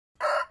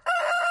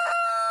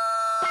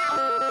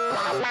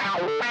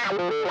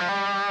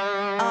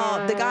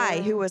The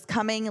guy who was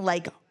coming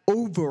like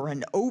over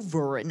and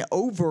over and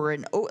over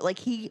and over, like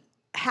he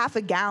half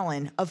a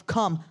gallon of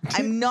cum.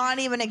 I'm not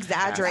even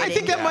exaggerating. I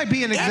think that might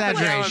be an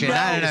exaggeration.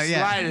 I don't know.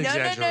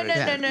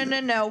 Yeah.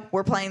 No.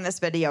 We're playing this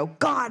video.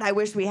 God, I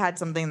wish we had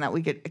something that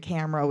we could, a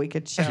camera we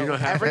could show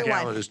Half a gallon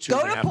everyone. is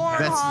Go to 2.5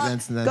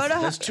 Pornhub. Go to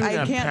That's 2.5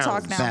 I can't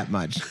talk pounds. now. That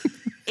much.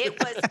 It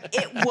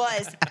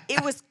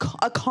was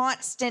a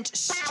constant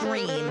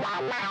stream.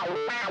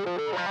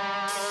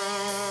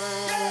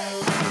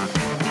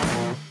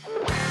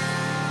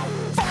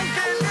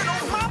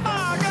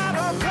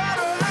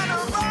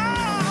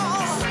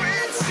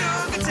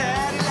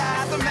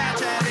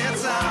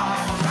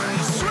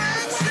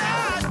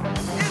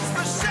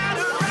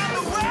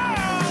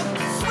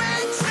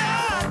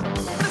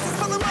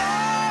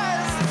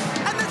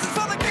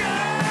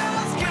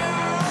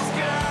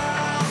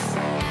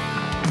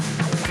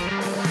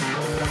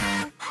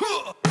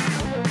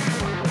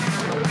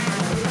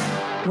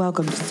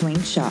 Welcome to Swing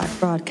Shot,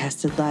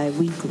 broadcasted live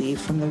weekly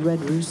from the Red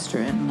Rooster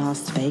in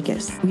Las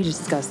Vegas. We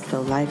discuss the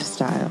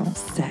lifestyle,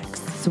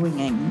 sex,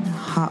 swinging,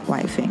 hot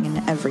wifing,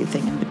 and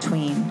everything in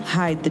between.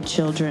 Hide the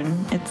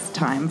children. It's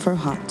time for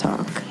Hot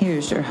Talk.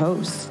 Here's your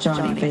host,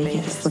 Johnny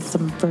Vegas, with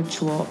some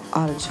virtual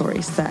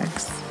auditory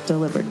sex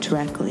delivered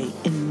directly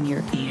in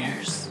your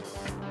ears.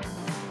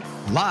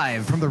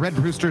 Live from the Red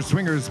Rooster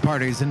Swingers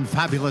parties in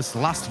fabulous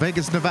Las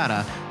Vegas,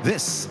 Nevada,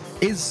 this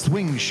is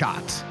Swing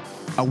Shot,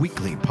 a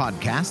weekly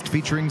podcast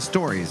featuring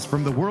stories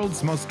from the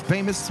world's most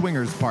famous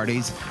swingers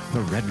parties, the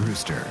Red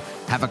Rooster.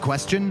 Have a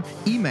question?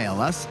 Email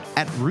us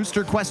at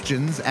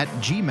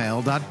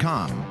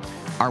roosterquestions@gmail.com.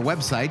 Our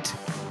website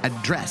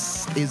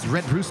address is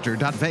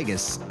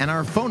redrooster.vegas, and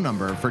our phone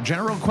number for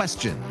general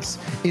questions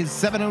is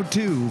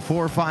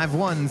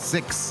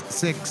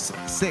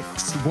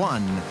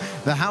 702-451-6661.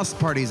 The house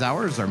parties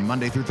hours are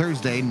Monday through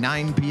Thursday,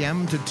 9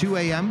 p.m. to 2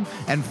 a.m.,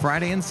 and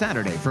Friday and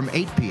Saturday from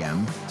 8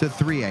 p.m. to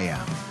 3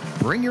 a.m.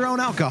 Bring your own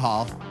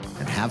alcohol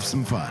and have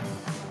some fun.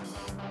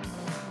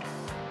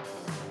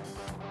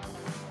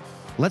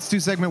 Let's do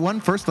segment one.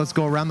 First, let's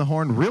go around the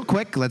horn real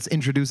quick. Let's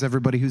introduce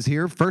everybody who's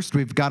here. First,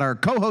 we've got our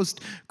co-host,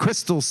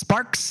 Crystal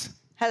Sparks.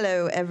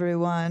 Hello,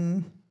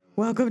 everyone.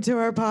 Welcome to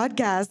our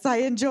podcast. I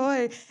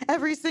enjoy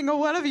every single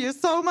one of you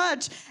so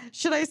much.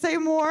 Should I say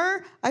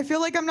more? I feel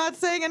like I'm not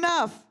saying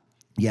enough.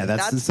 Yeah,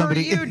 that's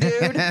somebody. For you,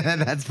 dude.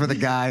 That's for the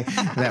guy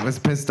that was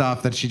pissed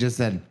off that she just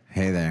said,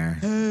 "Hey there."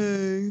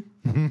 Hey,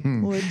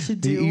 what you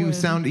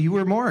doing? You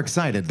were more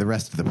excited the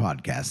rest of the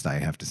podcast, I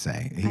have to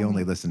say. He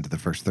only listened to the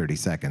first 30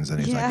 seconds and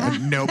he's like,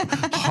 nope,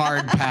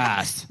 hard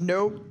pass.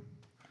 Nope.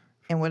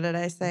 And what did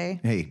I say?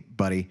 Hey,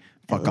 buddy,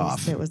 fuck At off.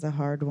 least it was a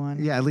hard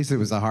one. Yeah, at least it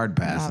was a hard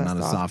pass, Not a not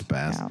a soft soft,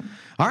 pass. yeah.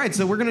 All right,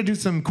 so we're going to do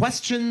some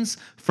questions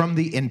from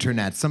the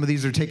internet. Some of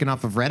these are taken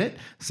off of Reddit.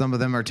 Some of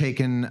them are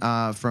taken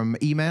from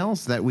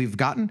emails that we've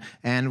gotten,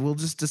 and we'll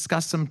just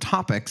discuss some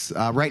topics.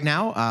 Right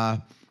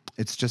now,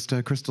 it's just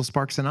Crystal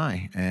Sparks and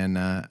I. And,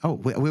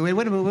 wait a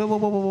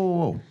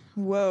minute. Whoa.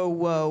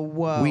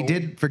 Whoa. We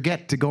did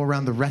forget to go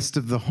around the rest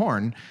of the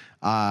horn.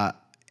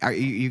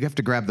 You have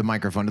to grab the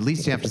microphone. At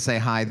least you have to say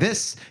hi.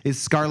 This is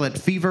Scarlet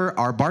Fever,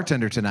 our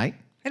bartender tonight.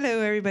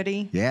 Hello,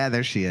 everybody. Yeah,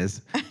 there she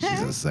is.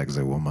 She's a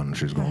sexy woman.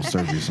 She's going to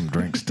serve you some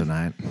drinks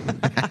tonight.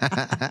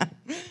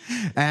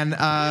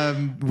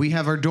 And we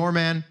have our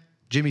doorman,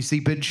 Jimmy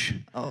Seepage.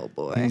 Oh,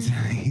 boy.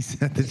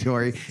 He's at the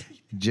door.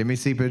 Jimmy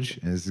Seepage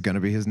is going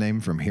to be his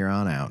name from here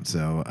on out.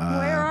 So,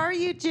 Where are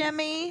you,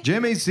 Jimmy?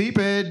 Jimmy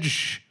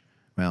Seepage.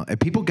 Well, and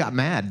people got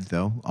mad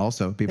though.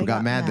 Also, people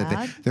got mad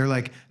that they were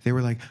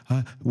like,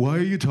 why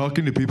are you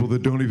talking to people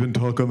that don't even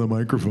talk on the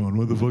microphone?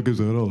 What the fuck is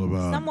that all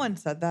about? Someone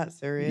said that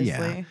seriously.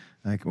 Yeah.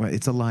 Like, well,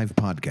 it's a live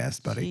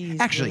podcast, buddy. Jeez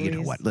Actually, you know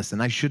Louise. what? Listen,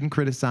 I shouldn't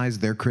criticize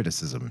their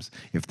criticisms.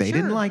 If they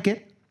didn't like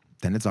it,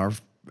 then it's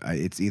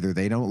it's either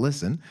they don't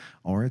listen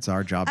or it's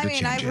our job to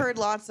change it. I've heard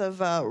lots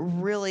of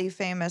really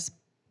famous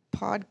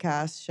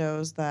podcast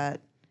shows that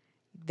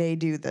they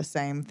do the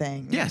same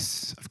thing.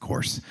 Yes, of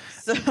course.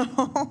 So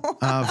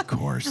Of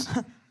course.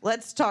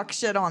 let's talk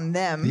shit on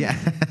them. Yeah.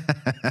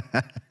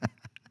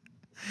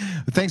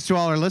 Thanks to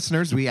all our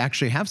listeners. We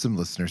actually have some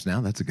listeners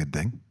now. That's a good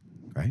thing,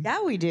 right?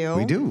 Yeah, we do.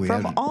 We do. We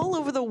From have- all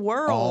over the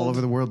world. All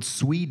over the world.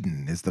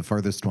 Sweden is the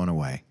furthest one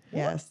away.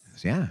 Yes.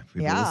 Yeah,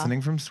 people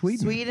listening from Sweden.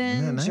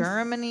 Sweden, Yeah, nice.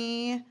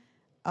 Germany.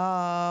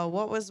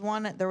 What was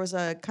one? There was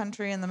a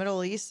country in the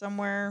Middle East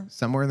somewhere.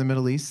 Somewhere in the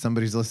Middle East,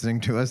 somebody's listening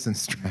to us and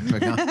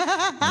strapping on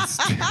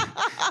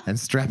and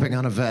strapping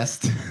on a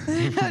vest. No,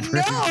 you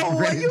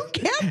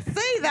can't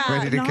say that.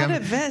 Ready to Not come. a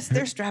vest.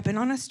 They're strapping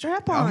on a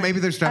strap-on. Oh, maybe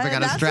they're strapping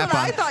on a That's strap what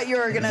on. I thought you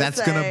were gonna That's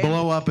say. gonna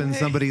blow up in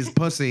somebody's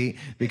pussy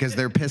because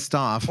they're pissed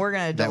off. We're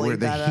gonna that we're delete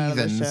the that out of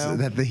the heathens. show.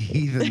 That the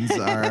heathens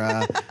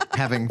are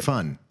having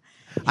fun.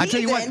 I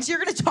tell you what. You're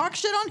going to talk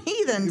shit on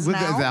heathens We're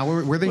now.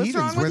 we're the What's heathens.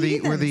 wrong with We're the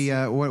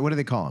heathens? what do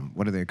they call them?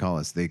 What do they call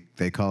us? They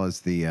call us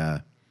the.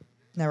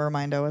 Never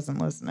mind, I wasn't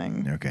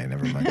listening. Okay,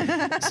 never mind.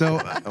 So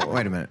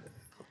wait a minute.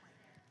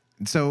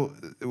 So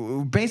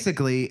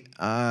basically,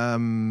 I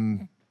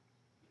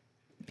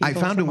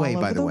found a way.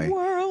 By the way,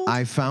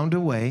 McDonald's? I found a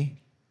way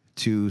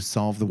to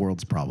solve the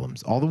world's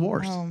problems. All the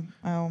wars.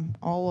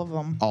 All of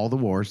them. All the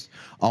wars.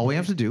 All we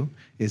have to do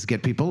is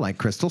get people like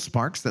Crystal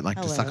Sparks that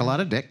like to suck a lot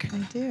of dick. I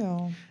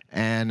do.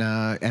 And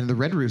the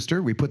Red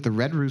Rooster. We put the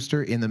Red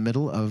Rooster in the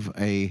middle of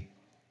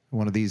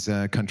one of these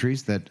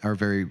countries that are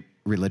very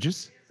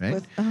religious,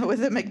 right?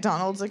 With a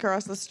McDonald's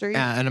across the street.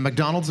 And a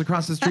McDonald's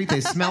across the street.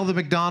 They smell the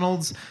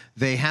McDonald's.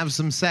 They have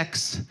some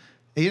sex.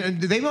 You know,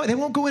 they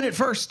won't go in at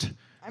first.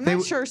 I'm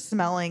not sure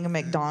smelling a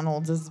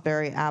McDonald's is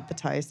very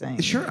appetizing.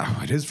 Sure,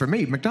 it is for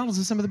me. McDonald's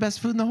is some of the best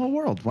food in the whole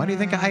world. Why do you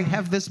think I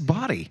have this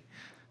body?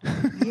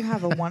 You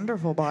have a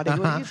wonderful body. What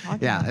are you talking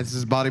Yeah, about? it's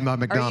just body by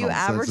McDonald's. Are you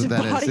average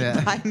That's what that body is,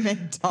 yeah. by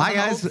McDonald's? Hi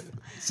guys,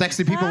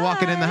 sexy people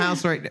walking in the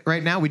house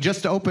right now. We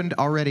just opened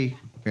already.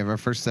 We have our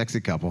first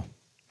sexy couple.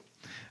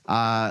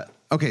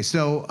 Okay,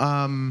 so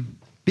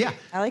yeah,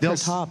 I like her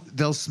top.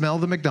 They'll smell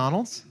the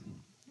McDonald's,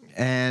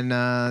 and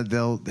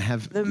they'll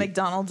have The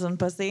McDonald's and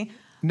pussy.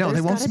 No, There's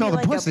they won't gotta smell be the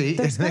like pussy.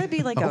 There's got to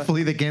be like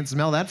Hopefully, they can't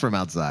smell that from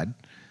outside.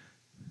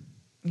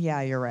 Yeah,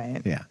 you're right.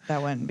 Yeah.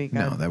 That wouldn't be good.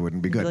 No, that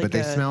wouldn't be It'd good. But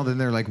they smelled, and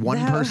they're like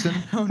one person.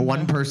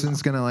 One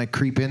person's gonna like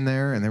creep in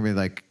there, and they'll be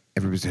like,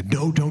 everybody said,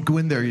 "No, don't go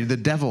in there. You're the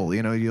devil.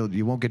 You know,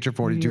 you won't get your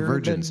 42 You're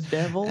virgins." the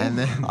devil. And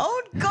then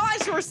Oh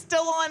gosh, we're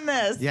still on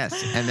this. yes,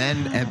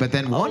 but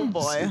then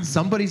boy.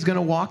 somebody's gonna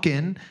walk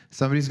in.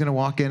 Somebody's gonna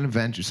walk in.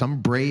 Eventually,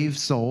 some brave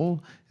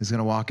soul is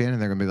gonna walk in,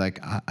 and they're gonna be like,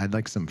 "I'd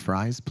like some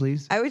fries,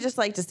 please." I would just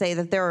like to say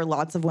that there are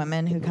lots of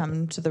women who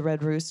come to the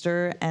Red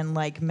Rooster and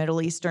like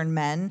Middle Eastern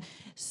men.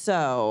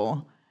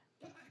 So.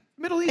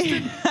 Middle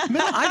Eastern.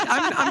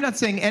 I'm not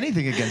saying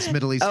anything against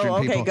Middle Eastern Oh,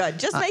 okay, people. good.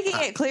 Just making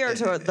it clear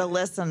to the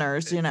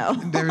listeners, you know.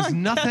 There's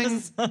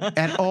nothing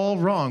at all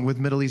wrong with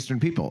Middle Eastern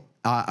people.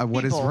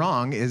 What is People.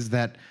 wrong is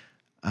that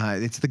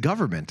it's the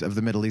government of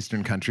the Middle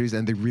Eastern countries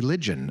and the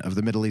religion of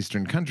the Middle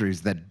Eastern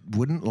countries that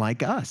wouldn't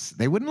like us.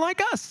 They wouldn't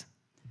like us.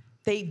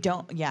 They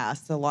don't.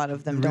 Yes, a lot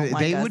of them don't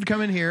like They us. would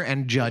come in here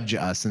and judge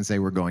us and say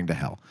we're going to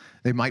hell.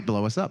 They might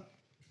blow us up.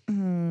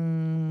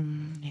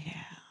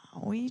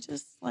 We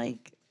just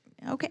like.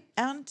 Okay,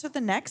 on to the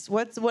next.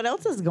 What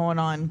else is going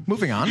on?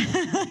 Moving on.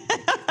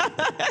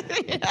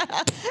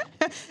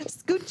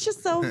 Scoot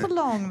yourself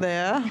along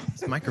there.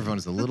 This microphone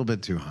is a little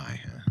bit too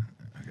high.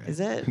 Okay. Is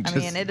it? I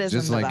mean, it is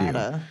just in like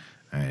Nevada.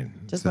 you. All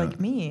right. Just like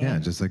me. Yeah,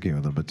 just like you, a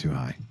little bit too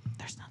high.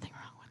 There's nothing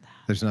wrong with that.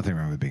 There's nothing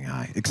wrong with being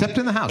high, except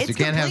in the house. It's you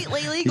can't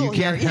completely have, legal you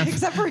can't here, have,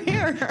 except for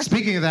here.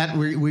 Speaking of that,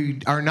 we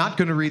are not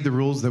going to read the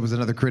rules. There was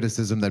another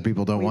criticism that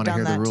people don't We've want to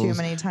hear done the that rules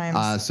too many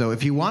times. So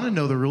if you want to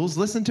know the rules,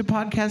 listen to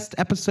podcast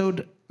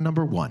episode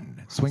number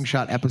 1, Swing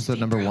Shot episode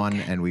number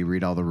 1, and we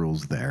read all the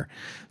rules there.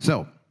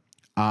 So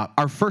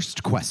our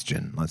first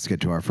question, let's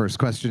get to our first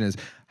question, is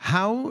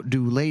how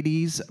do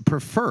ladies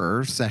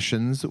prefer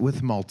sessions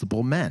with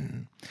multiple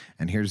men?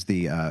 And here's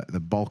the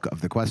bulk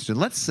of the question.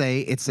 Let's say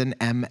it's an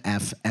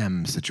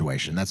MFM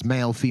situation. That's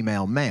male,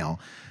 female,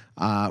 male.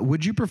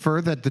 Would you prefer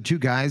that the two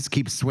guys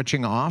keep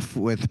switching off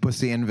with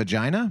pussy and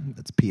vagina?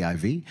 That's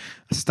PIV.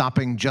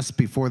 Stopping just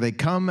before they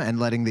come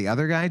and letting the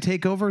other guy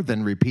take over,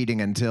 then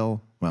repeating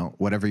until, well,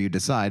 whatever you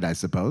decide, I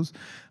suppose,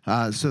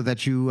 so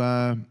that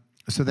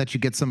you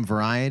get some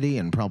variety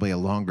and probably a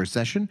longer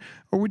session?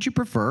 Or would you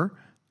prefer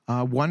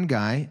one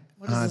guy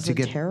What is this, to a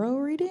get tarot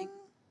reading?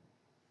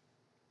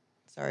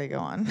 Sorry, go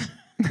on.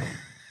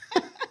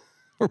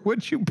 Or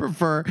would you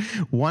prefer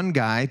one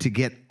guy to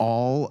get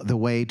all the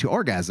way to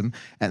orgasm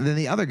and then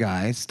the other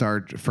guy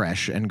start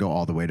fresh and go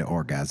all the way to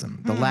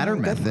orgasm? The latter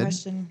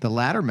question.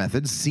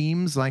 method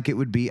seems like it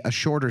would be a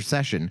shorter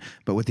session,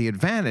 but with the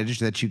advantage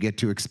that you get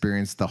to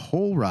experience the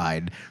whole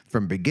ride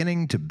from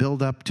beginning to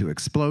build up to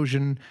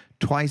explosion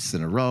twice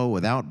in a row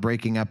without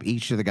breaking up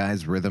each of the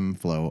guy's rhythm,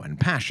 flow, and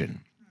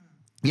passion.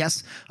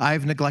 Yes,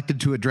 I've neglected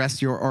to address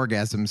your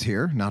orgasms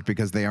here, not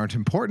because they aren't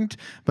important,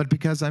 but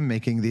because I'm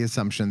making the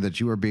assumption that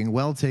you are being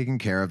well taken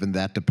care of in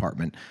that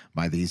department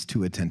by these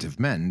two attentive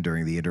men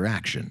during the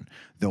interaction.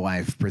 Though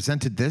I've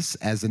presented this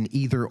as an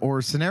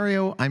either-or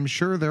scenario, I'm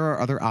sure there are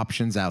other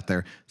options out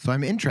there, so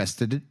I'm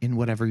interested in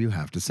whatever you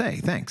have to say.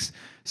 Thanks.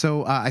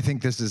 So I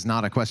think this is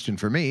not a question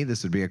for me.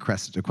 This would be a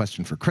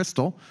question for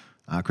Crystal.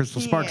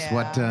 Crystal Sparks,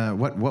 Yeah.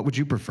 what would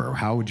you prefer?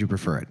 How would you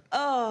prefer it?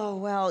 Oh,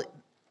 well,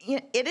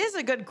 it is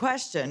a good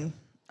question.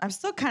 I'm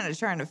still kind of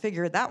trying to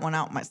figure that one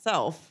out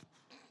myself.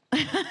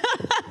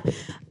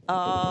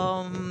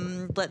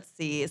 Let's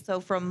see.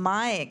 So from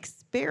my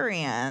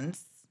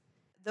experience,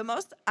 the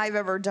most I've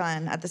ever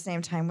done at the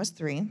same time was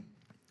 3.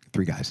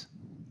 3 guys.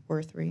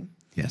 Or 3.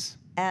 Yes.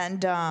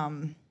 And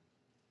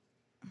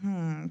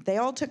they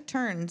all took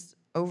turns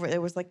over.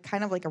 It was like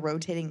kind of like a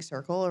rotating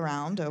circle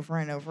around over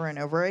and over and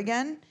over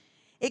again.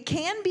 It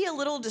can be a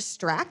little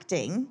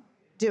distracting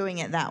doing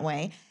it that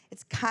way.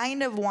 It's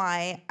kind of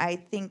why I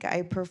think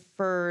I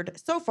preferred,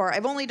 so far,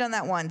 I've only done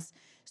that once.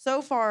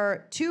 So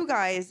far, 2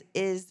 guys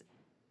is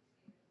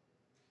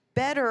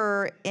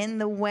better in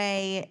the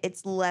way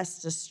it's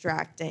less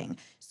distracting.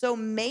 So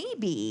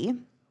maybe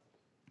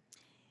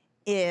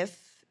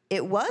if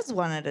it was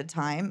 1 at a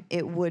time,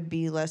 it would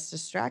be less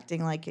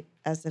distracting, like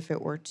as if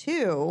it were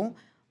 2.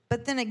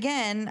 But then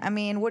again, I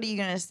mean, what are you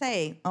going to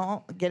say?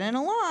 Oh, get in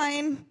a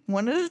line,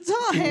 one at a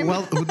time.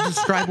 Well,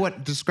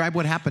 describe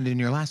what happened in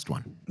your last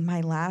one. My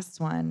last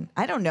one,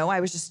 I don't know. I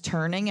was just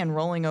turning and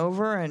rolling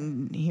over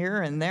and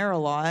here and there a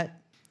lot.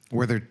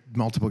 Were there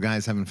multiple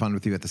guys having fun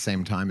with you at the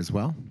same time as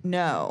well?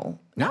 No,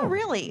 No. not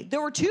really. There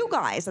were 2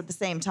 guys at the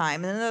same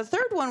time. And then the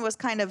third one was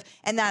kind of,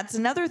 and that's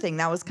another thing.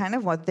 That was kind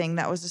of one thing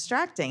that was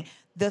distracting.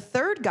 The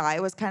third guy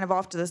was kind of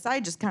off to the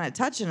side, just kind of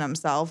touching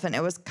himself. And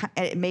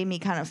it made me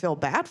kind of feel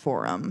bad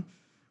for him.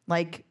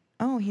 Like,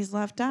 oh, he's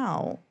left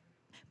out.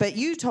 But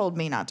you told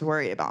me not to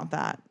worry about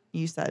that.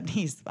 You said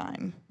he's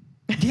fine.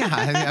 Yeah,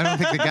 I don't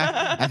think the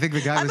guy. I think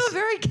the guy I'm was. a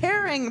very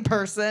caring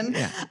person.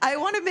 Yeah. I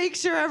want to make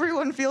sure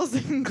everyone feels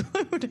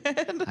included.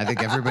 I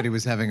think everybody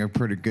was having a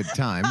pretty good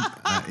time,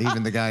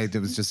 even the guy that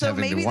was just So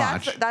having maybe to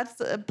watch.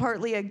 that's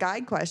partly a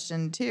guide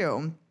question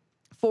too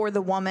for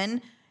the woman.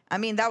 I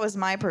mean, that was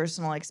my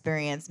personal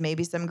experience.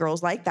 Maybe some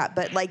girls like that,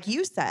 but like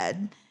you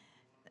said,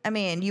 I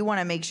mean, you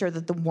want to make sure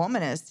that the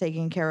woman is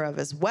taken care of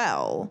as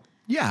well.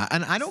 Yeah,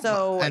 and I don't.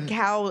 So and,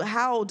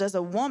 how does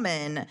a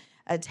woman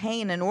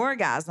attain an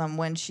orgasm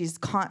when she's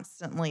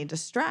constantly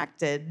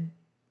distracted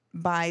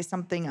by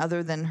something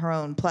other than her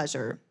own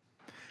pleasure?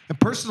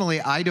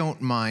 Personally, I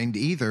don't mind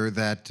either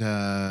that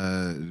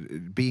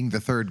being the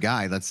third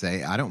guy, let's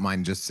say, I don't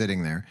mind just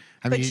sitting there.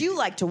 I But mean, you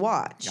like to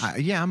watch,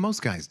 yeah,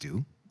 most guys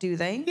do. do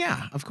they?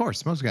 Yeah, of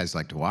course. Most guys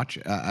like to watch.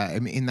 I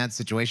mean, in that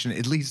situation,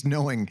 at least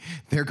knowing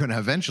they're going to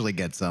eventually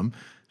get some,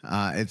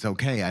 it's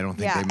okay. I don't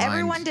think Yeah, they mind.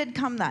 everyone did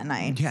come that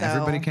night. Yeah, so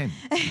everybody came.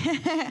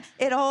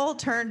 It all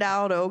turned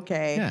out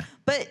okay. Yeah.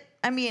 But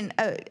I mean,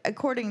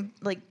 according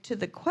to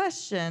the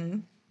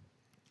question,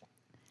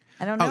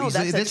 I don't Oh, know. so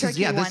That's a this is-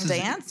 tricky yeah, this one is- to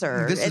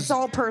answer. this It's is-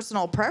 all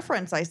personal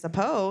preference, I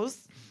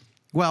suppose.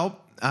 Well,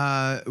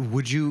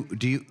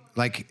 do you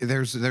like?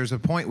 There's a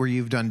point where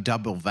you've done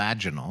double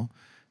vaginal.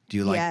 Do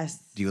you like? Yes.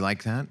 Do you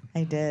like that?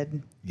 I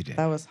did. You did.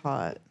 That was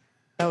hot.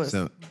 That was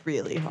So-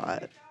 really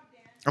hot.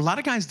 A lot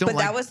of guys don't But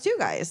like. that was 2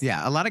 guys.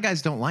 Yeah, a lot of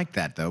guys don't like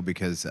that though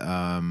because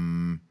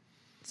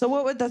So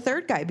what would the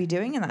third guy be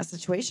doing in that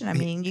situation? I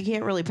mean, you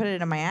can't really put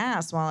it in my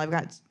ass while I've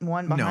got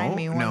one behind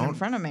me, one in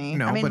front of me.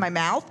 no, I mean, but my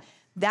mouth.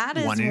 That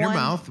is one in your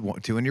mouth,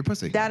 2 in your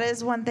pussy. That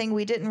is one thing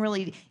we didn't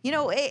really,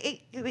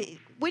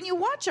 when you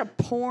watch a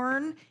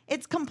porn,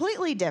 it's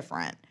completely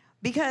different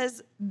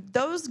because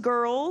those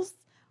girls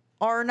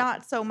are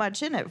not so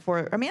much in it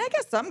for. I mean, I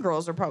guess some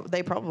girls are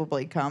they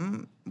probably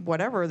come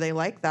whatever they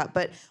like that.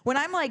 But when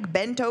I'm like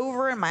bent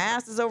over and my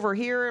ass is over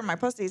here and my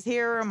pussy's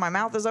here and my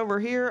mouth is over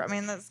here, I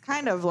mean that's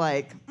kind of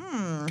like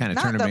kind of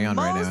not turning the me on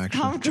right now. most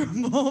Actually,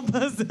 comfortable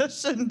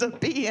position to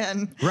be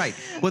in. right.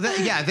 Well,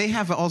 they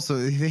have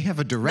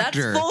a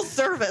director. That's full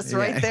service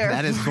right Yeah, there.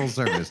 That is full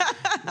service.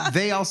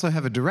 They also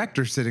have a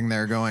director sitting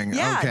there going,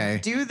 Yeah, okay,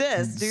 do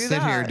this, do sit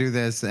that. here, do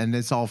this, and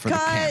it's all for the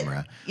Cut.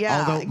 camera. Yeah,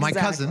 Although my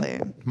exactly.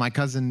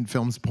 cousin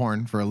films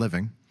porn for a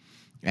living,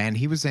 and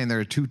he was saying there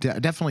are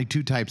definitely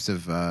two types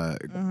of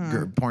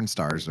porn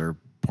stars or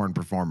porn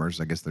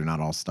performers. I guess they're not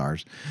all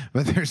stars,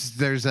 but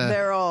there's a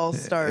They're all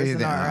stars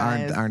in our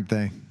eyes. aren't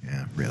they?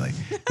 Yeah, really.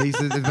 He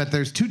says, but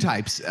there's 2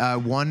 types.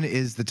 One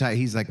is the type.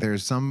 He's like,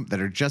 there's some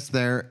that are just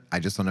there. I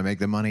just want to make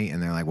the money,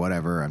 and they're like,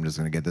 whatever. I'm just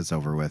going to get this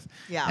over with.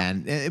 Yeah.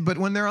 And but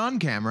when they're on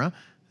camera,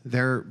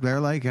 they're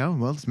like, oh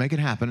well, let's make it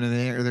happen,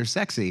 and they're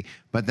sexy.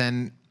 But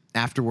then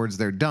afterwards,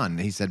 they're done.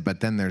 He said, but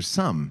then there's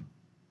some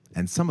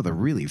of the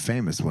really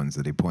famous ones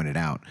that he pointed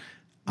out.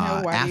 Why do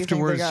you think they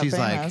Afterwards,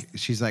 got famous?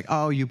 she's like,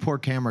 oh, you poor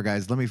camera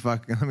guys, let me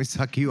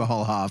suck you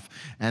all off.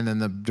 And then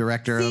the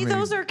director, See,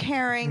 those are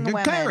caring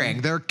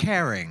women. They're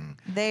caring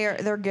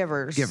They're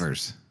givers.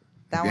 givers.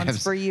 That one's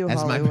As- for you,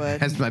 as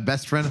Hollywood. as my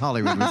best friend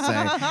Hollywood would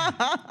say,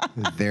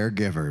 they're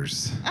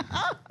givers.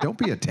 Don't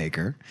be a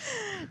taker.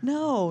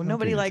 No,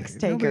 nobody likes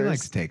takers. Nobody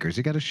likes takers.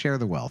 You got to share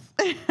the wealth.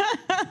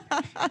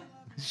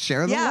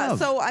 Share the Yeah. love.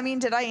 So, I mean,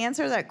 did I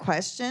answer that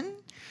question?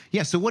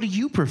 Yeah. So, what do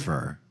you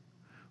prefer?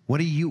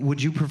 Would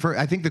you prefer?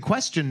 I think the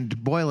question, to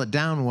boil it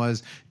down,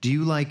 was: do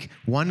you like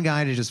one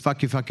guy to just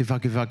fuck you, come,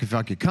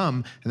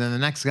 and then the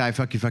next guy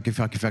fuck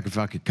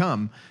you,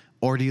 come,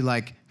 or do you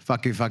like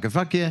fuck you,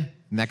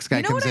 next guy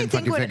You know comes what I in,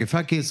 think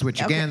fuck you,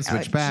 switch Okay, again,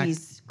 switch back.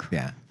 geez.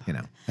 Yeah,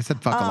 I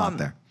said fuck a lot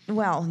there.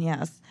 Well,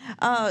 yes.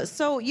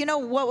 So,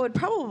 what would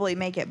probably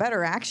make it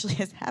better actually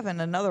is having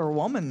another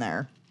woman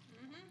there.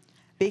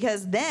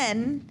 Because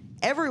then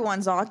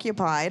everyone's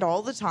occupied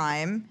all the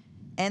time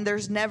and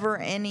there's never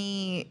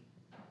any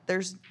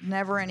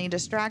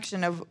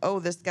distraction of, oh,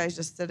 this guy's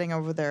just sitting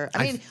over there.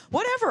 I mean,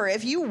 whatever.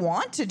 If you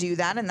want to do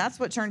that and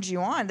that's what turns you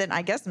on, then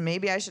I guess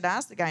maybe I should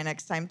ask the guy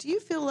next time, do you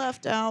feel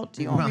left out?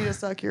 Do you want me to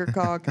suck your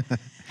cock?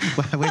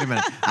 Wait a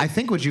minute. I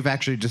think what you've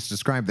actually just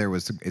described there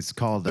it's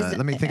called. Is it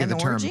let me think of the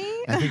an term. orgy?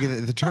 I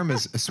think the term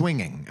is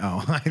swinging.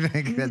 Oh, I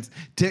think that's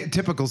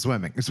typical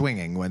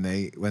swinging when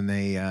they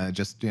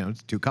just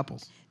it's 2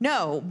 couples.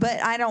 No,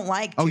 but I don't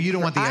like. Oh, you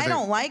don't want the I other-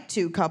 don't like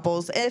 2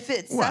 couples. If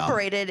it's Well,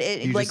 separated,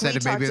 You like just said we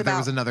maybe talked if there about.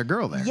 was another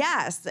girl there.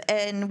 Yes,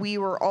 and we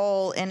were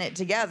all in it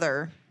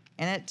together,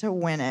 in it to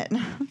win it.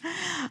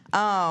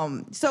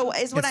 So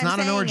is what It's I'm not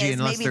an saying orgy is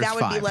unless maybe that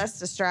there's would be 5. less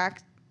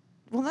distract.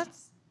 Well,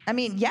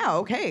 yeah,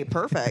 okay,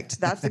 perfect.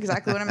 That's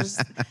exactly what I'm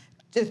just.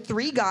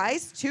 3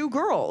 guys, 2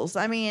 girls.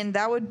 I mean,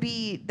 it would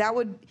be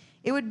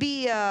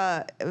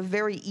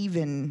very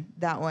even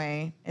that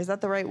way. Is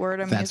that the right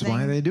word I'm That's using?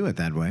 why they do it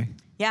that way.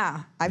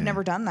 Yeah, I've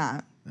never done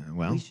that.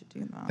 Well, we should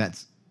do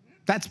that.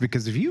 That's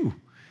because of you.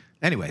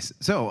 Anyways,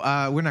 so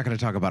we're not going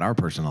to talk about our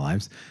personal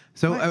lives.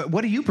 So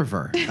what do you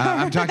prefer?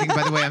 I'm talking,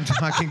 by the way, I'm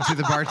talking to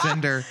the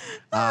bartender.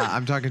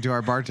 I'm talking to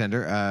our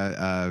bartender,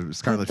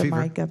 Scarlet Put the Fever.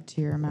 mic up to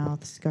your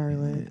mouth,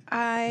 Scarlet.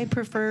 I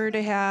prefer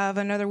to have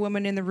another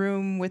woman in the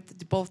room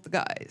with both the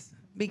guys,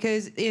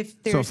 because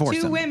if there's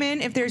foursome.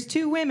 if there's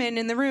 2 women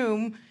in the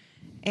room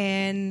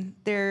and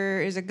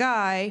there is a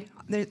guy,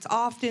 it's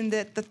often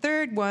that the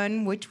third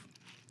one, which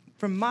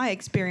from my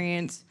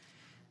experience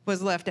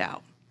was left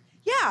out.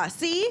 Yeah,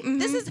 see?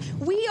 This is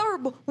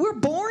we're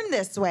born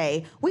this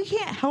way. We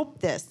can't help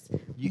this.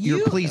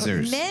 You're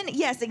pleasers. Men,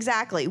 yes,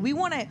 exactly. We're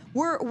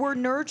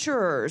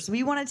nurturers.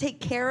 We want to take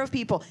care of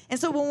people. And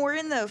so when we're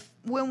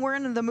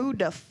in the mood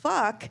to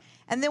fuck,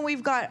 and then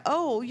we've got,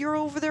 oh, you're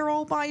over there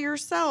all by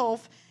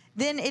yourself,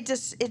 then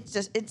it's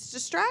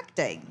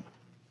distracting.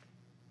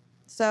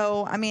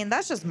 So, I mean,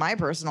 that's just my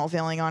personal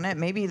feeling on it.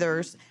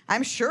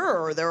 I'm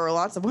sure there are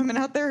lots of women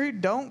out there who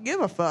don't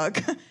give a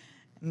fuck.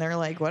 And they're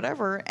like,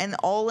 whatever, and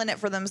all in it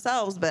for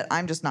themselves, but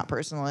I'm just not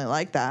personally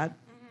like that.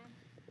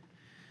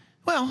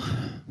 Well,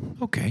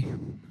 okay.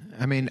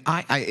 I mean,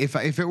 if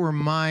it were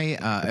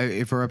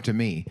if it were up to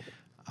me,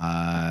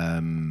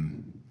 I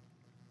mean,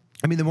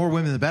 the more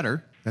women, the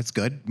better. That's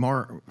good.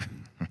 More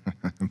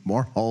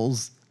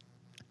holes.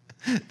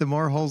 The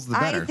more holes, the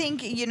better. I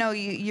think,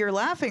 you're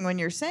laughing when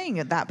you're saying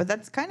that, but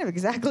that's kind of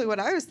exactly what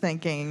I was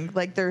thinking.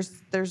 Like,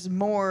 there's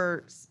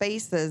more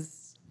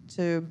spaces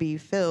to be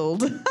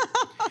filled.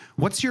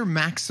 What's your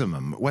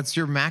maximum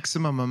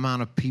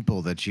amount of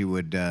people that you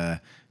would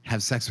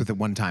have sex with at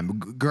one time?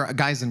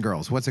 Guys and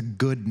girls. What's a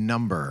good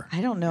number?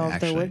 I don't know if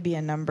there actually? would be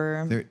a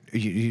number.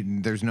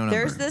 There's no number.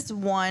 There's this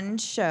one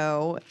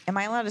show. Am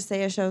I allowed to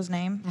say a show's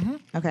name?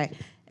 Mm-hmm. Okay.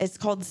 It's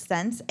called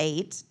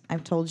Sense8.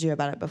 I've told you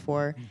about it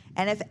before.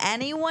 And if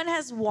anyone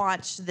has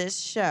watched this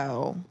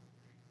show,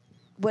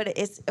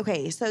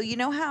 so you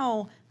know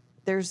how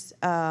there's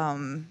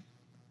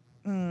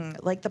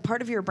like the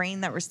part of your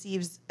brain that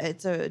receives,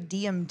 it's a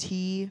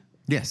DMT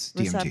Yes,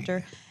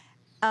 receptor.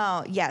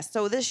 DMT. Yes.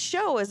 So this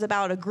show is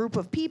about a group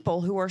of people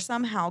who are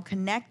somehow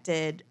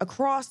connected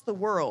across the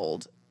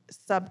world,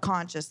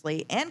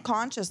 subconsciously and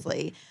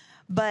consciously,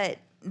 but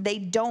they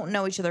don't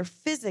know each other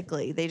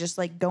physically. They just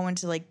like go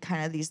into like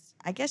kind of these,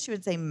 I guess you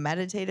would say,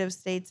 meditative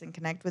states and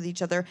connect with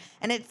each other.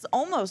 And it's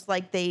almost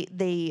like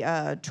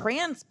they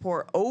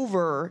transport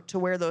over to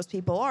where those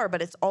people are,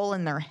 but it's all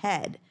in their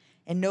head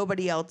and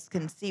nobody else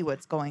can see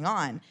what's going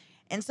on.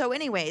 And so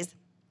anyways,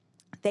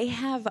 they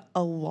have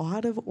a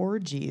lot of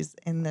orgies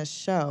in this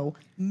show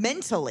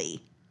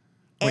mentally.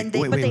 And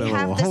wait,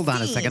 have the hold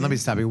on a second. scene. Let me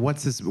stop you.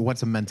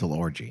 What's a mental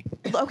orgy?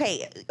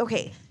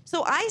 Okay.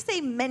 So I say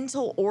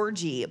mental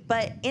orgy,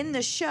 but in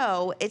the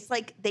show, it's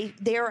like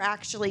they're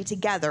actually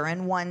together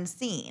in one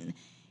scene.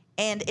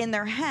 And in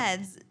their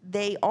heads,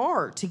 they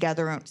are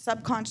together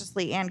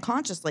subconsciously and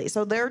consciously.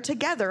 So they're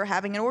together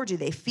having an orgy.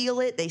 They feel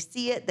it, they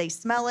see it, they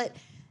smell it.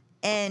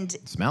 And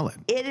smell it.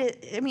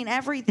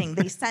 Everything.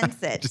 They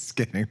sense it. Just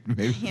kidding.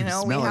 Maybe we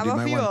smell have it.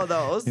 a few of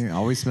those. You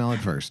always smell it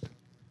first.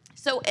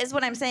 So is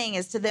what I'm saying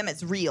is to them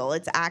it's real.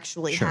 It's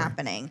actually Sure.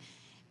 happening.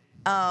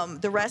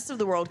 The rest of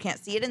the world can't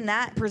see it, and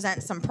that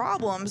presents some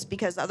problems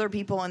because other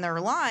people in their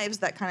lives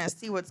that kind of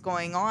see what's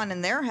going on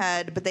in their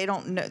head, but they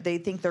don't know. They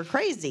think they're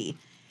crazy,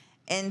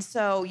 and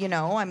so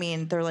I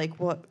mean, they're like,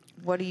 what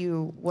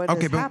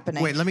is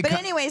happening? Wait, let me. But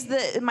anyways,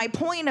 my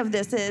point of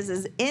this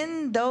is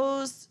in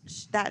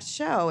that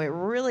show, it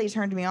really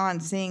turned me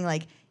on seeing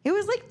like it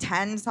was like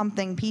 10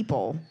 something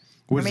people.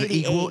 Was or it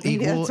maybe 8.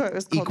 Maybe that's what it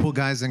was called. equal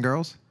guys and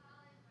girls?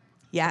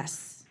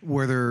 Yes.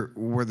 Was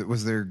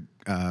there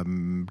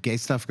gay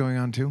stuff going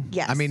on too?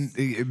 Yes. I mean,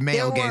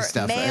 male There gay were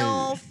stuff.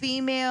 Male,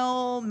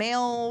 female,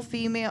 male,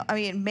 female. I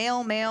mean,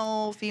 male,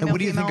 female, what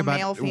do you female, think about-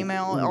 male,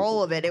 female.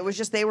 All of it. It was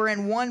just they were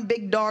in one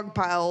big dog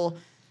pile,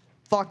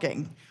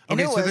 fucking, and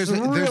Okay, it so was there's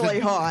really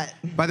hot.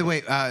 By the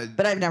way,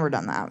 But I've never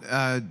done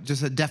that.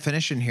 just a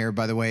definition here,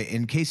 by the way,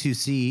 in case you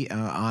see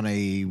on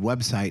a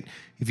website,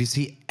 if you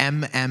see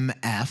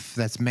MMF,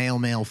 that's male,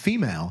 male,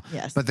 female.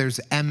 Yes. But there's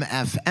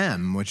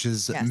MFM, which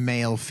is Yes.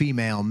 male,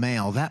 female,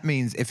 male. That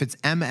means if it's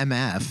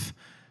MMF,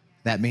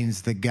 that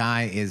means the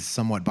guy is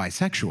somewhat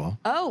bisexual.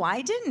 Oh,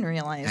 I didn't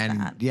realize And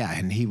that. yeah,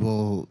 and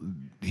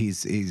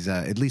he's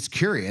at least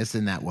curious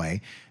in that way.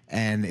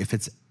 And if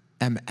it's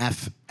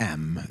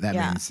MFM, that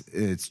Yeah. means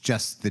it's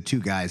just the two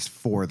guys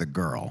for the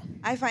girl.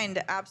 I find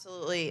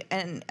absolutely,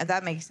 and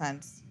that makes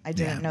sense. I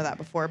didn't Yeah. know that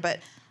before, but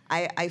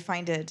I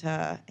find it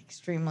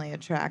extremely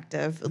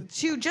attractive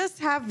to just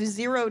have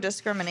zero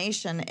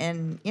discrimination.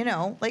 And,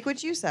 like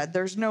what you said,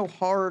 there's no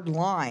hard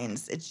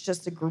lines. It's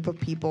just a group of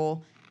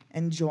people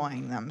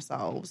enjoying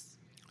themselves.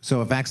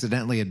 So if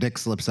accidentally a dick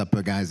slips up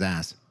a guy's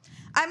ass.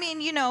 I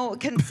mean,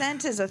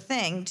 consent is a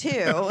thing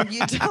too.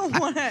 You don't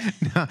want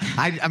to.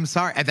 I'm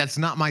sorry, that's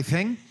not my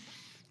thing.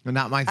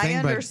 Not my thing, I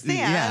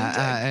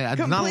understand.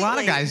 but not a lot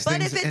of guys. But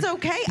things, if it's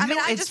okay, I mean,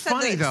 I just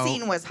said the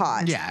scene was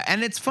hot. Yeah,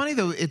 and it's funny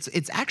though.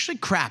 It's actually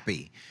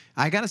crappy.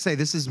 I gotta say,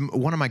 this is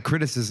one of my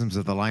criticisms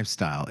of the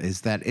lifestyle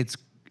is that it's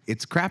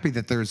crappy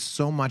that there's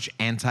so much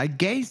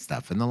anti-gay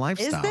stuff in the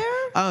lifestyle. Is there?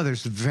 Oh,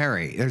 there's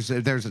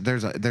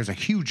a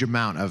huge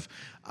amount of.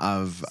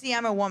 See,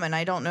 I'm a woman.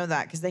 I don't know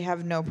that because they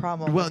have no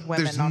problem Well, with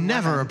women there's on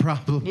never women. a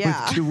problem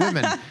Yeah. with two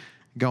women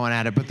going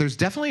at it, but there's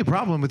definitely a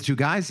problem with two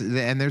guys,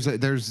 and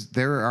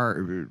there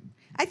are.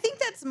 I think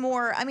that's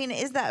more. I mean,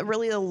 is that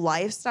really a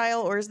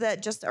lifestyle or is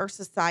that just our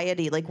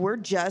society? Like, we're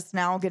just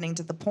now getting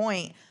to the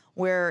point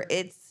where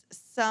it's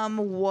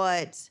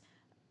somewhat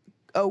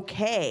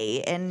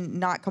okay and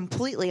not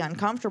completely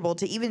uncomfortable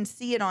to even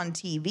see it on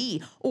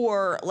TV.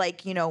 Or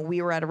like,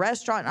 we were at a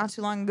restaurant not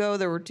too long ago.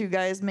 There were two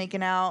guys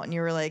making out, and you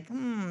were like,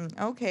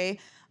 okay.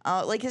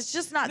 Like, it's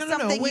just not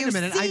something Wait you a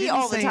minute. I see didn't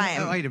all say, the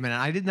time. Wait a minute.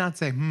 I did not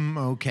say,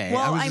 okay.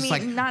 Well, I was I just mean,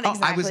 like, not I was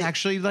exactly.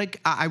 actually like,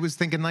 I was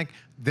thinking like,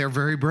 they're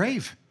very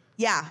brave.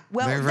 Yeah.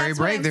 Well, They're very that's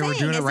what brave. I'm They were saying,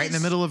 doing it is right in the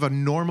it's- middle of a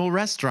normal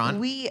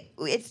restaurant.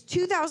 It's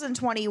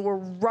 2020. We're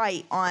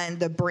right on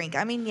the brink.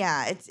 I mean,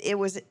 yeah, it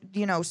was,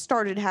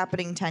 started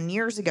happening 10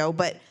 years ago,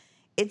 but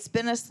it's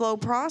been a slow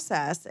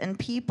process and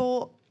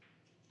people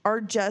are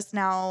just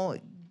now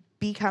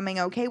becoming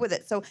okay with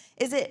it. So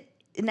is it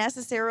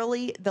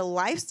necessarily the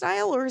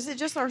lifestyle or is it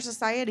just our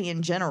society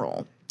in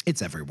general?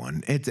 It's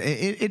everyone.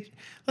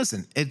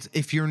 Listen,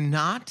 if you're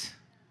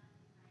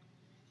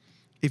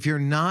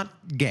not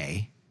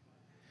gay,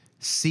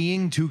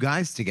 seeing two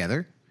guys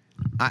together,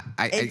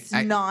 It's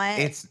not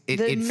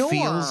the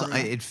norm.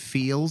 It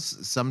feels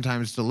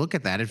sometimes to look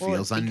at that. It Well,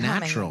 feels it's becoming the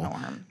unnatural.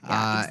 norm.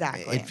 Yeah,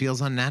 exactly. It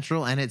feels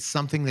unnatural, and it's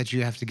something that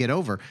you have to get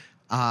over.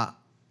 I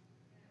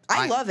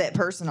love it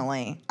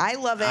personally. I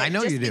love it. I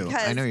know just you do.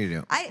 because I know you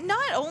do. It's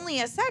not only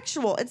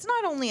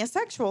a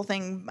sexual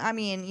thing. I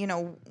mean,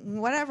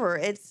 whatever.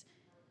 It's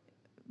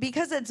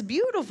because it's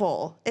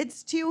beautiful.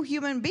 It's two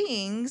human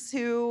beings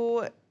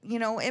who, I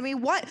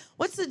mean,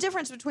 what's the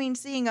difference between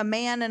seeing a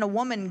man and a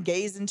woman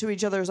gaze into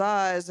each other's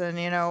eyes and,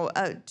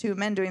 two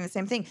men doing the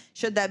same thing?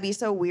 Should that be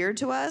so weird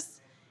to us?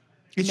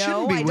 It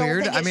shouldn't be I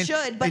weird. don't think I it mean,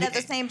 should. But at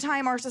the same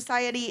time, our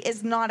society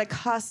is not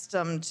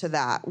accustomed to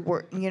that.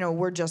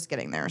 We're just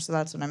getting there. So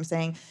that's what I'm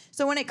saying.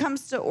 So when it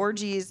comes to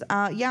orgies,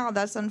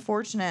 that's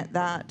unfortunate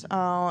that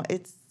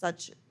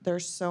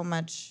there's so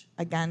much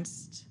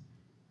against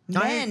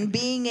men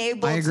being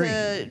able I agree.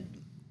 to,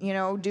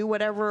 do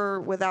whatever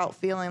without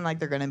feeling like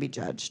they're going to be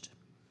judged.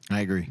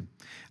 I agree.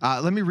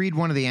 Let me read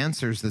one of the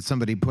answers that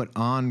somebody put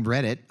on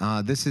Reddit.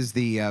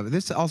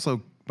 This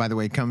also, by the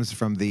way, comes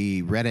from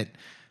the Reddit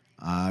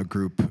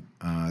group,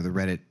 the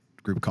Reddit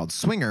group called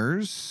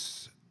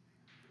Swingers.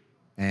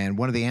 And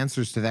one of the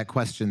answers to that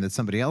question that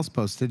somebody else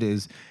posted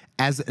is,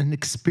 as an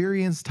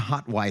experienced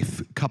hot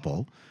wife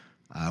couple,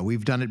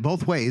 we've done it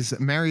both ways.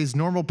 Mary's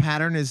normal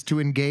pattern is to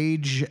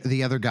engage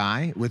the other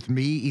guy, with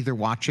me either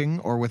watching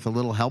or with a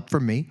little help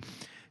from me.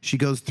 She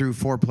goes through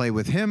foreplay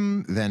with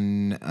him,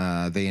 then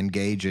they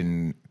engage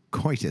in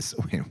coitus.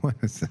 Wait, what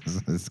is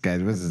this guy?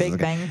 What is Big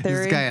this Bang guy?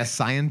 Theory? This guy a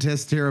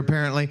scientist here,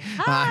 apparently.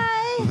 Hi.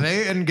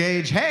 They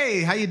engage.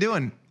 Hey, how you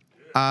doing?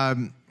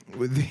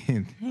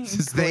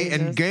 They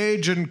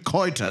engage in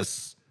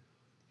coitus.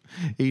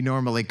 He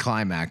normally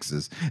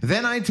climaxes.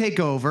 Then I take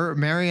over.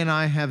 Mary and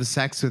I have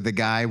sex with the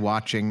guy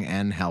watching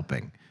and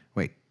helping.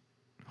 Wait,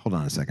 hold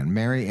on a second.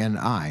 Mary and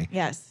I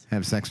Yes.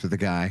 have sex with the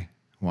guy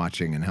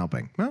watching and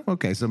helping. Well,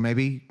 okay, so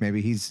maybe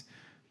he's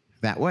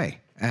that way.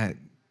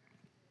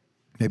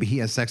 Maybe he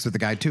has sex with the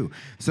guy too.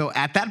 So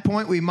at that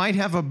point, we might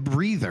have a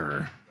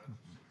breather.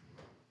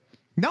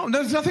 No,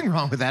 there's nothing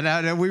wrong with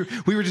that.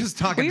 We were just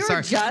talking. We were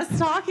Sorry. just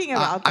talking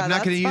about that. I'm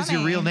not going to That's use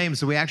your funny. real name,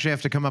 so we actually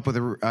have to come up with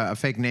a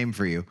fake name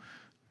for you.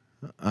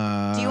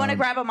 Do you want to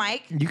grab a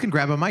mic You can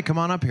grab a mic. Come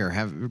on up here.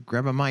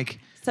 Grab a mic.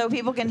 so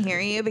people can hear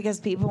you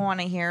because people want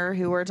to hear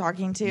who we're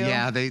talking to?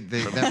 Yeah,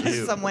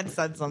 that's, Someone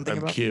said something I'm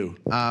about Q.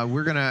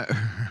 we're gonna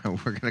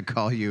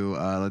call you.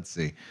 Let's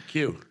see.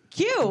 Q.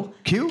 Q.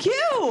 Q?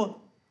 Q.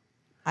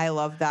 I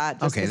love that.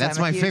 just Okay, 'cause that's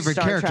I'm a my huge favorite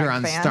Star character Trek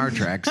on fan. Star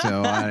Trek.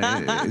 So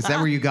is that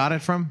where you got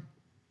it from?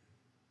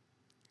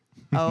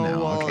 Oh, No,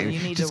 well, okay.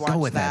 you need Just to go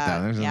watch with that,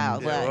 though. There's a- Yeah,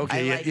 Yeah, look,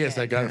 Okay. I like yes,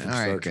 it. I got it from All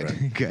Star right,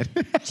 Trek. good.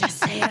 Just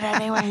say it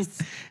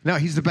anyways. No,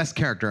 he's the best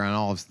character on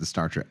all of the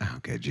Star Trek.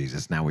 Okay,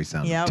 Jesus, now we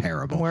sound Yep,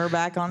 terrible. we're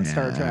back on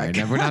Star all Trek. right,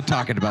 no, we're not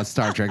talking about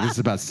Star Trek. This is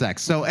about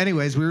sex. So,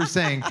 anyways, we were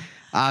saying,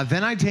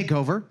 then I take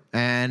over,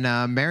 and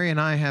Mary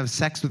and I have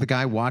sex with the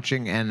guy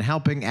watching and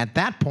helping. At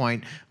that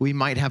point, we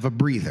might have a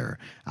breather.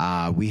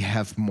 We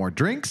have more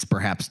drinks,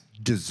 perhaps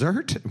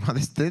dessert. Well,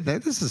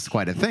 this is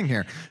quite a thing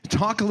here.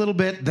 Talk a little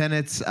bit, then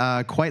it's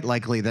quite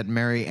likely that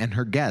Mary and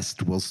her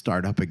guest will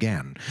start up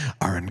again.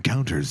 Our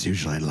encounters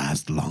usually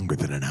last longer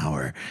than an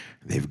hour.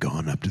 They've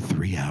gone up to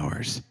 3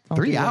 hours. Don't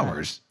 3 do that.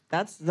 hours?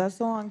 That's a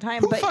long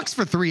time. Who but fucks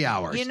for 3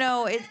 hours?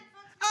 it.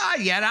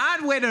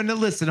 Wait, no,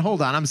 listen,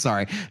 hold on. I'm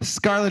sorry.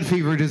 Scarlet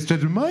Fever just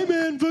said, my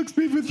man books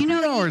me for 3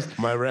 hours.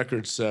 My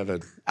record's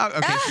 7. Oh,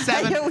 okay,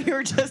 7. We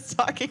were just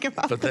talking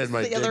about But then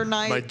this the other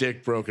night. my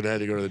dick broke and I had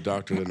to go to the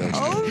doctor the next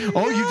day.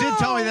 Oh, you did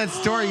tell me that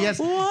story. Yes,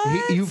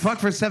 What? you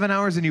fucked for 7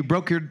 hours and you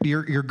broke your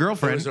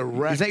girlfriend. It was a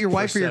wreck Is that your for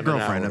wife or your 7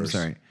 girlfriend? I'm hours.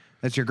 sorry.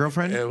 That's your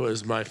girlfriend, It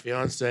was my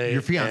fiance.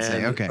 Your fiancé,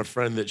 and okay. a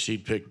friend that she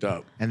picked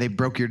up and they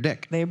broke your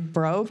dick. They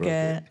broke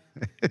it.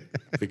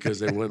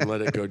 because they wouldn't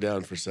let it go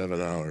down for 7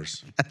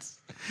 hours.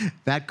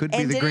 That could be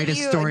And the didn't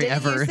greatest you, story didn't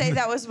ever. you say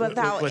that was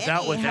without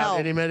any help?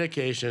 any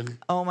medication.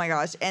 Oh my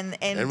gosh! And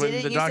And didn't when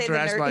you the say doctor the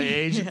asked my nurse-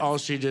 age, all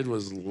she did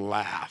was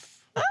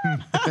laugh.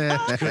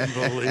 Couldn't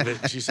believe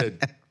it. She said,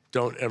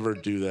 "Don't ever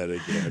do that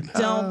again."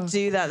 Don't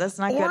do that. That's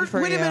not or good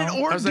for wait you. a minute,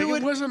 or I was do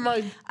like, it. it wasn't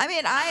my. I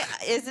mean,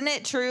 isn't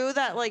it true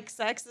that like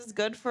sex is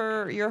good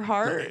for your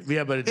heart?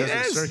 Yeah, but it doesn't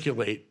is.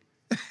 circulate.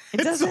 It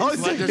doesn't. Blood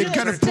doesn't it's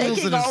kind of taking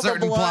pools in a all the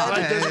certain blood. plot.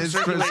 Blood doesn't It's for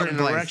a circulate certain in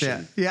an place.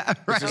 erection. Yeah,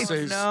 right. Just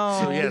say, no.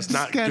 So yeah, It it's just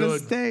not kind of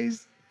good.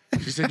 stays.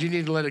 She said you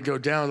need to let it go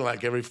down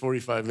like every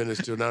 45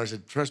 minutes to an hour. I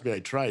said, trust me, I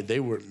tried. They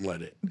wouldn't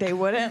let it. They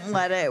wouldn't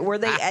let it. Were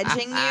they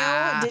edging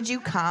you? Did you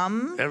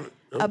come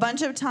a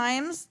bunch of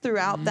times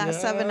throughout that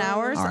 7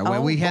 hours? All right. Well,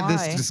 Oh, we had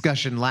this boy.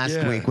 discussion last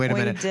Yeah. week. Wait a We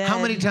minute. How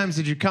many did. times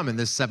did you come in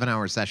this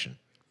 7-hour session?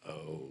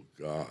 Oh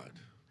God,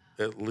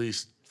 at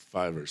least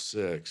 5 or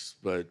 6.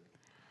 But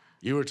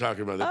you were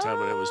talking about the time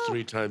when it was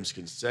 3 times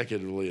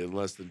consecutively in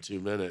less than 2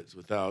 minutes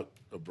without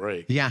a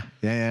break. Yeah.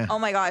 Oh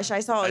my gosh!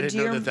 I saw. I didn't do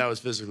you know that was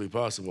physically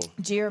possible.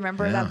 Do you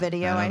remember Yeah, that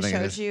video I I don't think it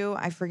showed is. you?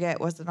 I forget.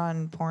 Was it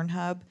on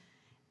Pornhub?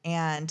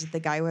 And the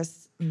guy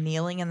was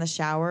kneeling in the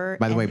shower.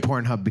 By the way, and-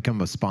 Pornhub,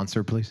 become a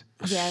sponsor, please.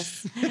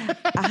 Yes.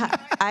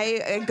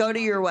 I go to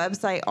your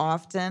website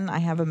often. I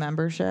have a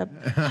membership.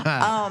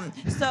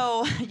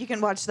 So you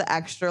can watch the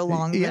extra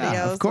long Yeah,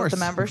 videos of course. with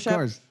the membership. Of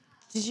course.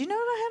 Did you know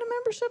that I had a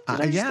membership? Did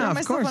I just throw Yeah, of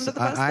myself course. under the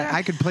bus there?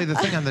 I could play the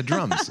thing on the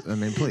drums. I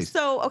mean, please.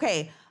 So,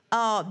 okay,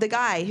 the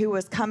guy who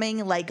was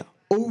coming like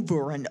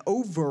over and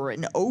over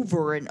and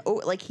over and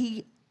over, like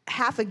he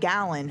half a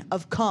gallon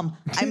of cum.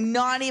 I'm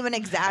not even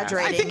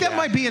exaggerating. I think that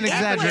might be an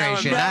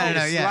exaggeration. I don't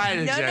know. Yeah. Slight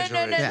No,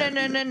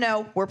 exaggeration.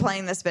 no. We're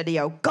playing this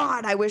video.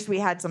 God, I wish we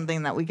had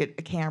something that a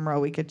camera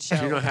we could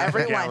show You know, half a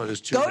everyone. gallon is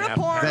Go to 2.5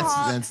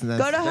 pounds. Pornhub.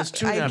 Go to. That's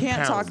 2.5 I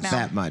can't talk pounds. now.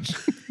 That much.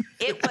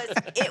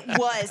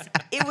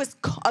 It was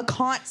a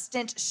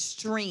constant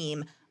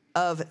stream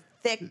of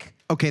thick.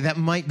 Okay, that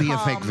might be a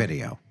fake Cum.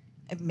 video.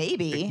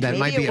 Maybe That maybe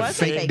might be it a was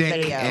fake dick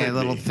video. and a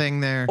little thing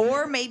there.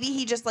 Or maybe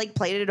he just like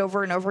played it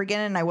over and over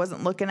again, and I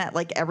wasn't looking at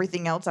like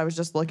everything else. I was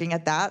just looking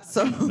at that.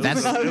 So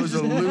That's It was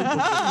a loop. Of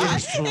the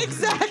first one.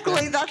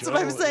 exactly. That's what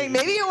I'm saying.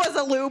 Maybe it was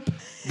a loop.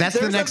 That's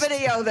the There's next- a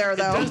video there It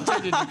though. does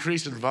tend to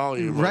decrease in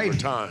volume Right. over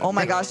time. Oh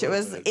my gosh, it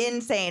was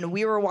insane.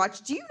 We were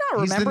watching. Do you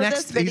not remember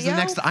this video? He's the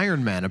next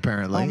Iron Man,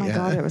 apparently. Oh my Yeah.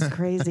 god, it was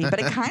crazy. But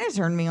it kind of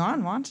turned me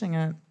on watching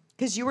it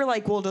because you were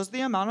like, "Well, does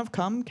the amount of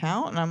cum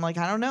count?" And I'm like,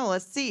 "I don't know.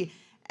 Let's see."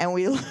 And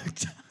we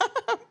looked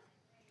up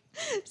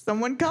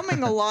someone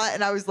coming a lot,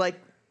 and I was like,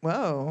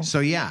 "Whoa." So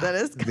yeah, that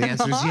is the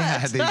answer is yeah.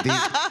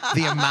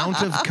 The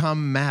amount of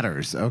cum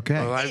matters. Okay.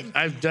 Well,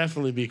 I've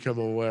definitely become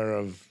aware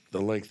of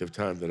the length of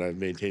time that I've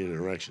maintained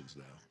erections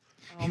now.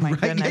 Oh my Yeah,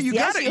 goodness! you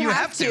yes, got it. you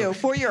have to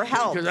for your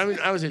health. Because I mean,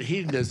 I was at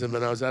hedonism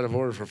and I was out of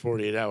order for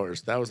 48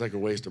 hours. That was like a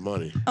waste of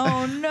money.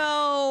 Oh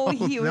no,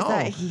 he was no.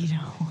 at Hito.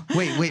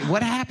 Wait.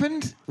 What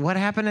happened? What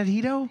happened at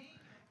Hito?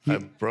 I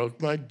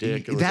broke my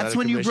dick. And was That's out of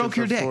when you commission broke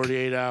your for dick.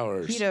 48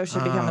 hours. Hito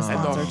should become a And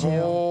sponsor the too.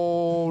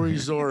 whole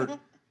resort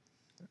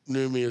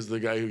knew me as the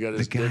guy who got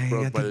his guy dick who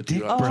broke got by the the dick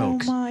two broke. Oh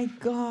options. my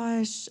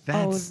gosh!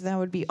 That's- Oh, that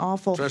would be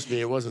awful. Trust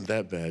me, it wasn't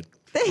that bad.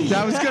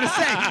 I was gonna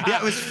say, yeah,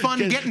 it was fun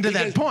getting to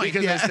that point.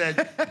 Because yeah. I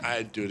said,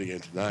 I'd do it again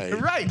tonight.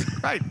 right.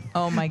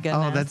 Oh my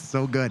goodness! Oh, that's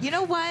so good. You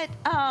know what?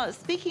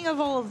 Speaking of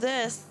all of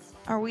this,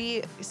 are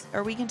we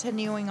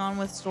continuing on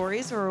with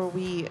stories, or are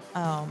we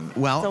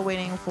Well- still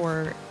waiting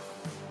for?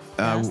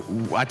 Yes.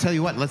 I tell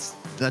you what, let's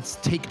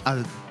take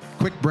a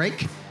quick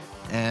break,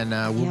 and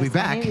we'll be Yes,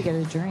 back. I need to get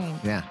a drink.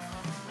 Yeah,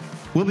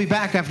 we'll be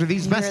back after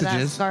these You hear that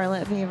messages.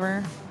 scarlet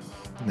fever?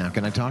 Now,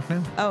 can I talk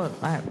now? Oh, all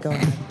right, go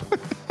ahead.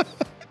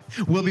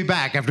 We'll be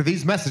back after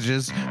these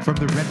messages from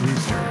the Red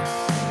Rooster.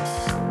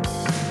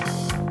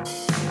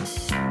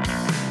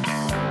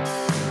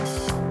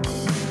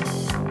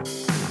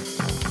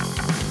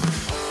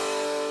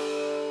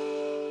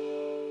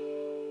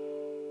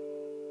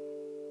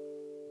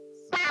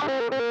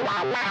 All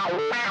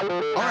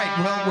right,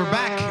 well, we're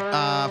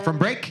back from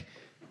break.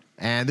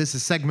 And this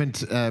is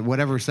segment,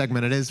 whatever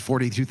segment it is,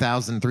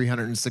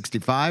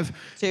 42,365.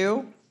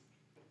 2.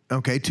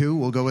 Okay, 2.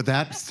 We'll go with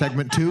that.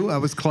 Segment 2. I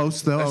was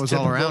close, though. I was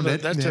all around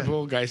it. That's Yeah.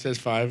 typical. Guy says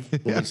 5,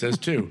 woman says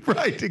 2.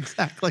 Right,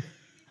 exactly.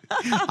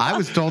 I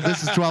was told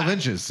this is 12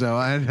 inches, so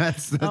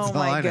that's Oh all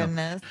my I know.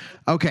 goodness.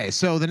 Okay,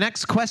 so the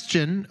next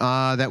question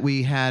that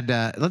we had,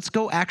 let's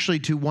go actually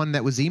to one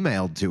that was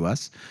emailed to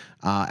us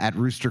at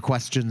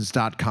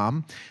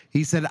roosterquestions.com.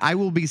 He said, I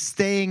will be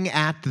staying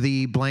at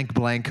the blank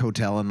blank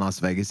hotel in Las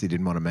Vegas. He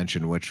didn't want to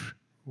mention which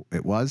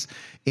it was,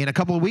 in a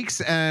couple of weeks,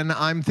 and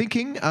I'm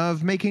thinking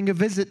of making a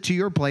visit to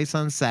your place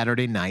on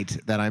Saturday night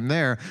that I'm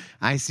there.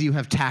 I see you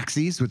have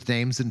taxis with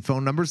names and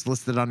phone numbers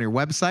listed on your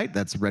website.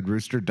 That's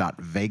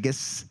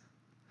redrooster.vegas.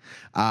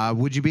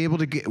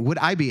 Would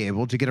I be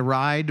able to get a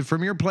ride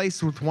from your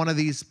place with one of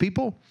these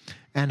people?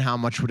 And how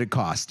much would it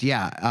cost?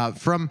 Yeah,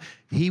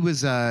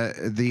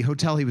 the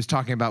hotel he was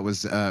talking about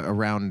was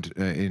around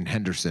in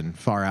Henderson,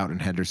 far out in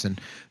Henderson.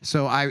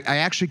 So I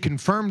actually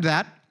confirmed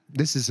that.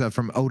 This is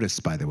from Otis,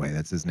 by the way.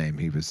 That's his name.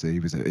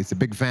 He's a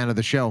big fan of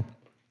the show.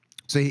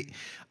 So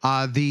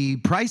the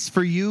price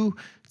for you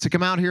to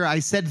come out here, I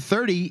said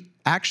 30.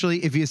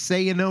 Actually, if you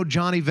say you know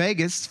Johnny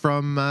Vegas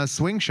from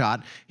Swing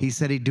Shot, he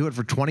said he'd do it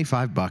for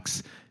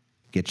 $25.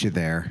 Get you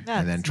there,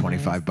 and then That's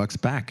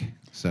 $25 back.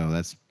 So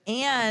that's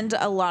And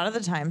a lot of the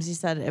times he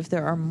said if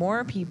there are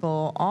more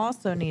people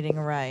also needing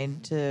a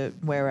ride to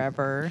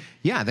wherever,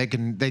 yeah. They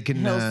can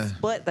he'll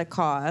split the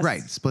cost.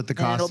 right, split the and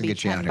cost it'll and be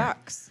get you out here.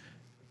 $10.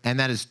 And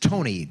that is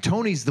Tony.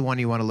 Tony's the one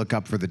you want to look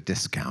up for the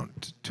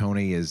discount.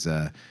 Tony has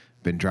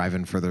been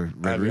driving for the Red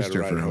I've got Rooster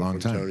ride for a home long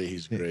from time. Tony,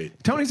 he's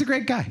great. Tony's a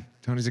great guy.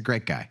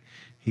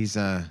 He's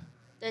Does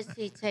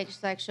he take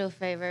sexual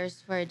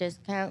favors for a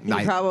discount? You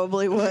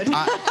probably would.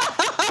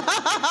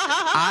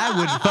 I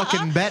would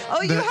fucking bet.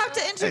 Oh, you have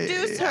to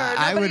introduce her.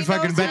 I would Nobody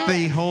fucking knows bet who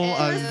the whole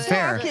is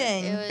fare.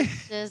 talking. It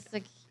was just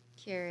a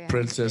curiosity.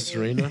 Princess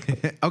Serena.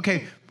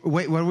 Okay,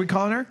 wait. What are we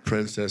calling her?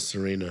 Princess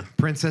Serena.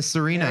 Princess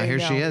Serena. There you Here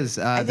go. she is.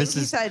 I think this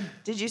you is said.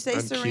 Did you say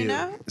I'm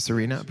Serena?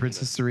 Serena,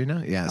 Princess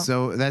Serena. Yeah. Oh.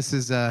 So this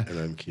is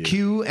I'm cute.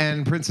 Q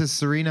and Princess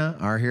Serena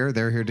are here.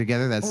 They're here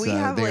together. That's We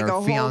have they like are a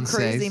whole fiancés.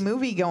 crazy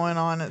movie going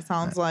on. It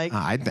sounds like.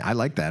 I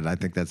like that. I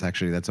think that's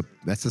actually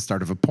that's the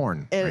start of a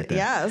porn. right there.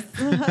 Yes.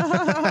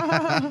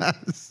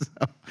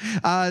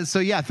 So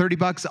yeah,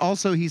 $30.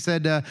 Also, he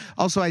said.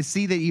 Also, I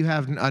see that you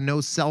have a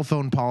no cell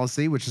phone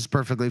policy, which is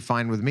perfectly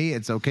fine with me.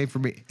 It's okay for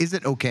me. Is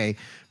it okay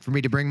for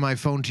me to bring my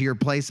phone to your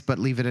place, but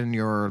leave it in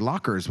your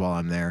lockers while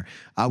I'm there?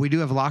 We do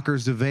have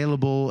lockers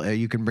available.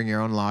 You can bring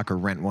your own locker,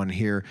 rent one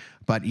here,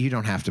 but you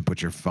don't have to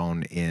put your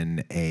phone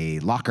in a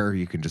locker.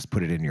 You can just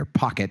put it in your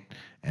pocket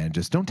and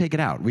just don't take it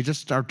out. We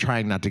just are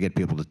trying not to get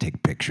people to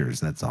take pictures.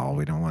 That's all.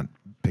 We don't want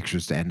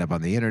pictures to end up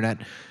on the internet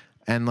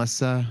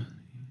unless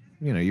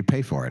you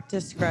pay for it.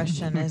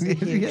 Discretion is a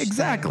huge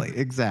Exactly,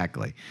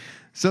 exactly.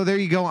 So there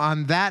you go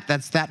on that.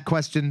 That's that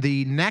question.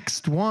 The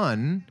next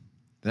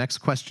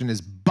question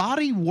is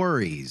body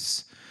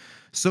worries.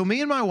 So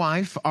me and my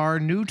wife are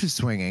new to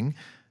swinging.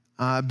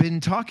 Been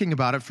talking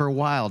about it for a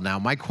while now.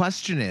 My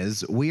question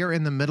is, we are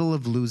in the middle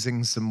of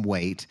losing some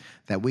weight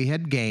that we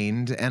had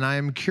gained, and I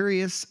am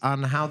curious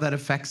on how that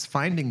affects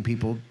finding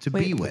people to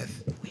be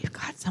with. We've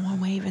got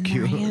someone waving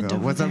their hand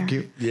over What's there. up,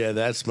 Q?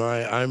 Yeah,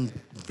 I'm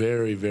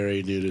very,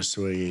 very new to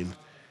swinging.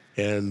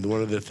 And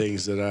one of the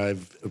things that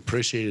I've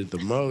appreciated the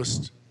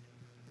most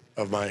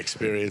of my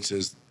experience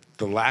is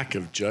the lack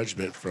of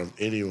judgment from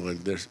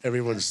anyone.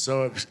 Everyone's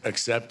so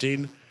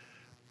accepting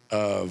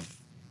of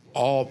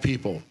all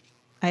people.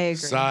 I agree.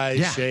 Size,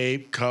 Yeah.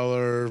 shape,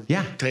 color,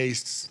 Yeah.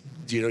 tastes.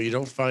 You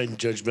don't find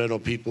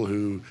judgmental people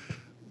who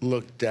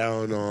look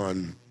down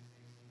on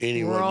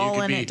anyone. We're all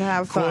You could in be it to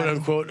have quote fun.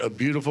 unquote a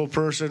beautiful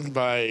person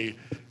by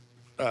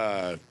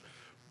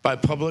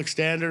public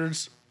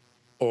standards,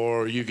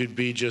 or you could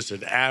be just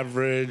an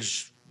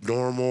average,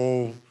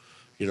 normal,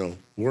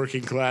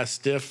 working class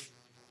stiff,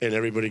 and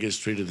everybody gets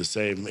treated the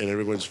same, and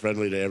everyone's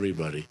friendly to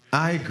everybody.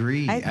 I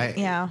agree.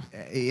 Yeah.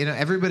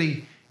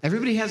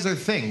 Everybody has their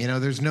thing.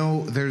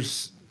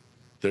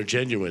 They're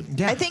genuine.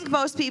 Yeah. I think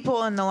most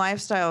people in the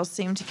lifestyle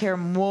seem to care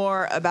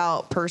more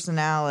about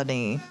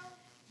personality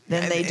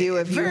than they do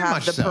if you Very have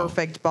much the so.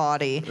 perfect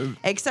body.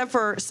 Except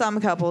for some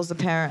couples,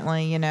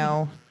 apparently,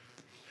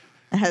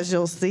 as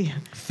you'll see.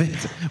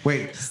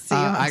 Wait,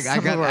 on I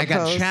some of our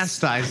got posts.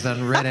 chastised on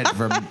Reddit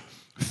from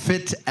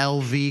Fit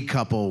LV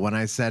couple when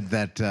I said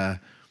that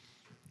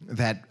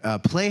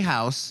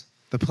Playhouse.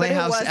 The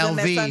Playhouse was a LV.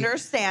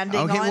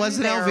 misunderstanding Okay, on it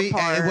wasn't their LV.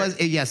 part. It was.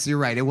 Yes, you're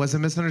right. It was a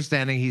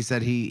misunderstanding. He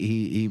said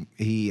he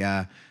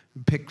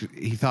picked.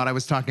 He thought I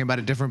was talking about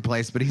a different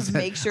place, but he said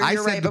Make sure I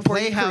you're said right the before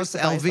you Playhouse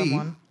crucify LV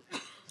someone.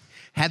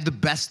 had the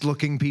best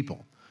looking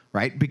people,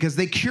 right? Because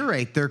they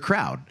curate their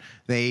crowd.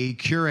 They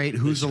curate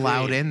who's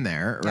allowed in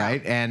there,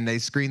 right? And they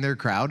screen their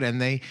crowd,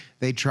 and they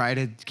try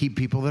to keep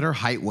people that are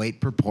height, weight,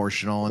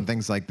 proportional, and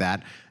things like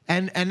that.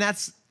 And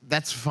that's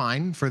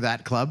fine for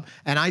that club.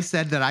 And I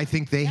said that I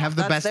think they have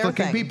the that's best their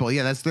looking thing. people.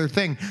 Yeah, that's their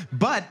thing.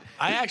 But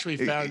I actually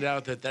found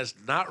out that that's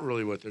not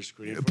really what they're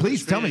screening for.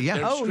 Please They're tell me,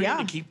 screening- yeah. They're Oh, screening yeah.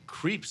 to keep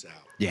creeps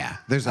out. yeah,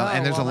 there's a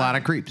well, lot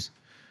of creeps.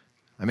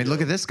 I mean,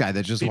 look at this guy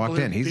that just People walked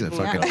who- in. He's a people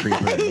who fucking go-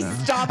 creeper. He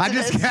stopped I'm in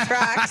just his kidding.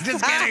 tracks. I'm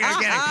just kidding.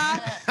 I'm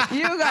kidding.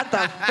 You got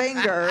the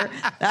finger.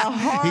 The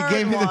hard He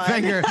gave me the one.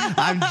 finger.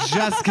 I'm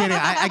just kidding.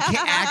 I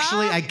can't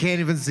I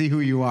can't even see who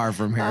you are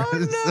from here.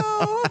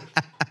 Oh,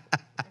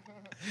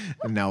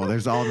 No,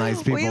 there's all nice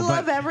people. we but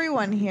love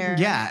everyone here.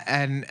 yeah,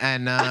 and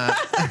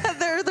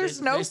They're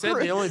there's no. They said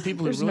the only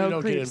people who there's really no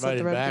don't get creeps at the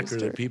invited Red back are the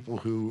Rooster. people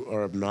who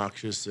are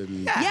obnoxious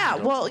and. Yeah,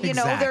 well, you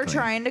know, they're Exactly.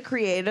 trying to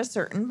create a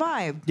certain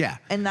vibe. Yeah.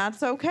 And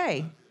that's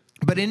okay.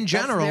 But in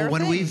general, their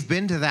when thing. we've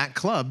been to that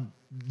club,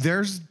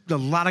 there's a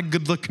lot of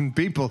good-looking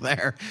people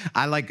there.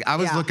 I was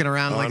Yeah. looking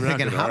around, Oh, like I'm not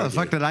thinking, gonna how the argue.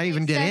 fuck did I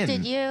even get in?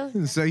 Accepted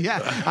you. So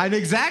yeah,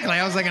 exactly.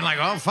 I was thinking, like,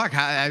 oh fuck,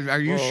 are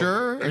you Well,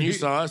 sure? And you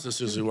saw us as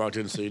soon as we walked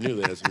in, so you knew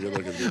they had some good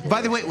looking people.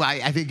 By the way,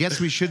 guess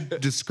we should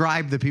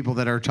describe the people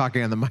that are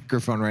talking on the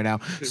microphone right now.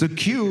 So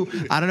Q,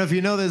 I don't know if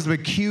you know this,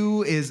 but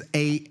Q is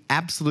a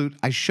absolute.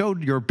 I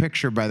showed your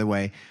picture, by the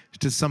way,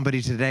 to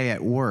somebody today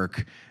at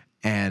work,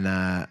 and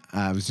I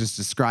was just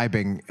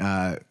describing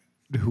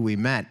who we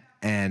met,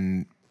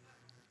 and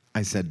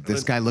I said,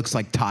 this guy looks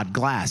like Todd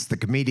Glass, the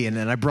comedian.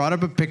 And I brought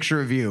up a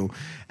picture of you,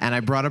 and I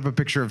brought up a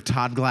picture of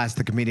Todd Glass,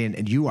 the comedian,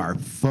 and you are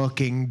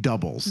fucking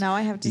doubles. Now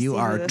I have to You see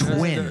who are this is.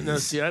 twins. No,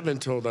 see, I've been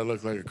told I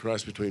look like a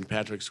cross between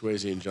Patrick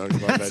Swayze and John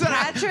Claude Van Damme.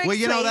 Patrick Well,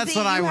 you know, that's Swayze,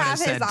 what I you would've have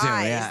said his too,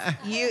 eyes.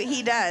 yeah.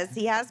 He does.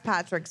 He has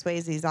Patrick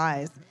Swayze's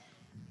eyes.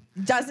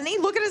 Doesn't he?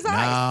 Look at his eyes.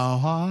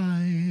 Now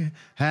I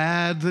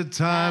had the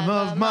time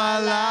of my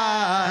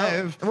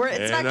life.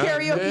 It's not And I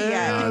karaoke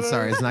yet. Oh,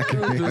 sorry, it's not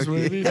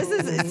karaoke. This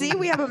is see,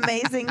 we have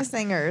amazing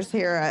singers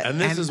here at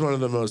And this is one of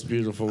the most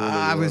beautiful women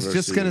I you'll was ever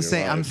just see going in to your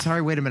say, I'm life.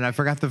 sorry, wait a minute. I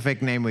forgot the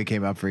fake name we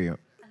came up for you.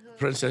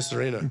 Princess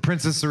Serena.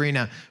 Princess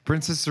Serena.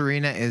 Princess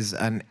Serena is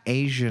an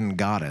Asian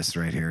goddess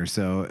right here.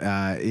 So,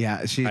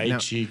 yeah, she. High no-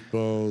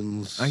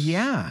 cheekbones.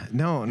 Yeah,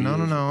 no.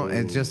 Beautiful.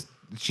 It's just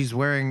she's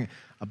wearing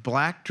a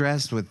black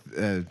dress with.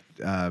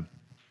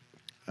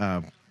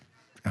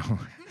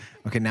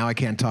 Okay, now I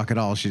can't talk at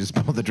all. She just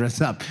pulled the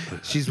dress up.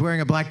 She's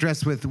wearing a black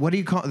dress with what do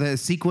you call the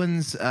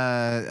sequins,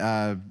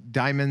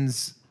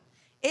 diamonds?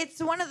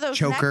 It's one of those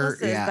Choker,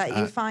 necklaces yeah, that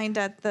you find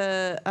at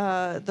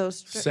the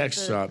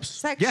Sex shops.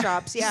 Sex Yeah.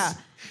 shops, yeah.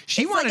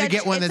 She It's wanted like to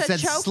get one that it's a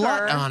said choker.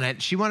 slut on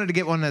it. She wanted to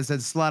get one that said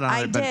slut on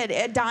I it. But did.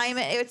 A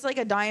diamond. It's like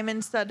a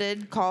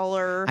diamond-studded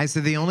collar. I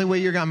said the only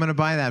way I'm going to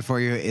buy that for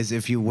you is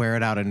if you wear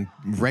it out in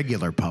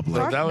regular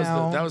public. Fuck That was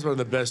no. that was one of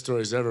the best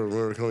stories ever. We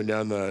were coming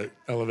down the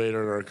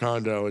elevator in our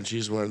condo, and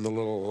she's wearing the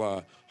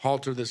little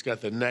halter that's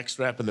got the neck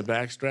strap and the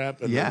back strap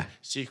and Yeah. the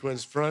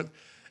sequins front.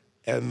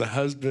 And the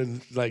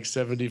husband, like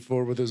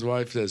 74 with his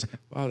wife, says,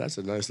 "Wow, that's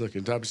a nice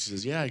looking top." She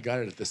says, "Yeah, I got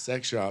it at the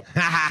sex shop."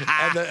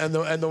 and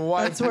the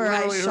wife, That's where I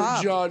literally, her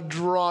shop. jaw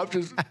dropped.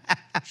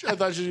 I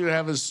thought she was gonna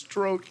have a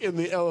stroke in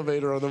the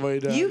elevator on the way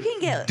down. You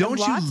can get Don't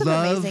you lots of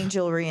love- amazing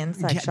jewelry in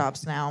sex Yeah.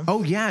 shops now.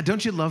 Oh yeah,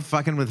 don't you love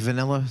fucking with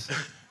vanillas?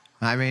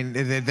 I mean,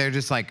 they're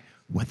just like,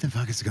 what the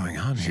fuck is going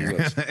on She here?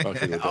 loves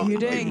fucking with You them.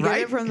 didn't Right?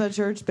 get it from the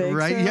church bake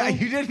Right? sale? Yeah,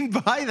 you didn't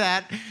buy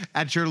that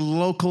at your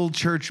local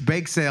church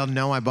bake sale.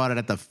 No, I bought it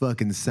at the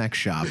fucking sex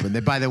shop.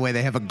 And by the way,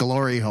 they have a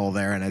glory hole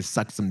there, and I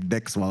sucked some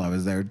dicks while I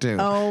was there too.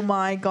 Oh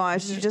my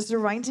gosh! You just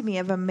reminded me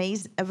of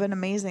an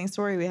amazing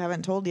story we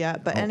haven't told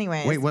yet. But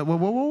anyways, Wait,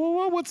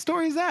 what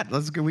story is that?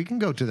 Let's go. We can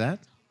go to that.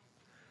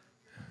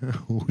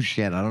 Oh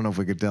shit! I don't know if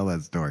we could tell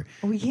that story.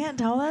 we can't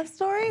tell that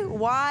story.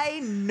 Why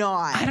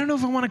not? I don't know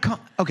if I want to call.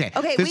 Okay.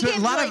 Okay, there's we a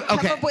can lot like of come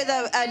okay. up with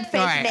a fake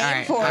All right, name all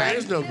right, for all right. it.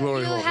 There's no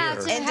glory You hole have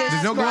to here. And have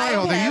There's no glory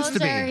hole. There used to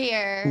be. filter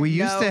Here. We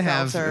used No to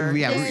have. filter.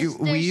 Yeah,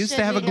 we used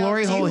to have a should be no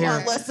glory hole You here.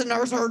 want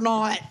listeners or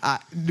not?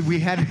 We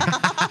had.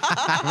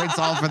 It's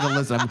all for the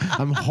listen.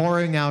 I'm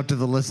whoring out to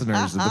the listeners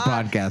of the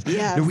podcast.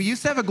 Yes. No, we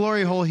used to have a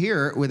glory hole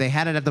here where they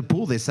had it at the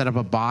pool. They set up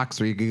a box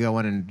where you could go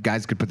in and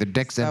guys could put their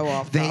dicks So in.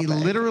 off They topic.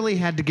 literally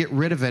had to get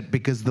rid of it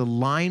because the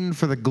line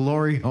for the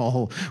glory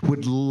hole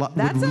would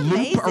That's loop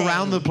amazing.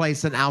 around the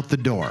place and out the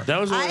door. That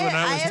was when I was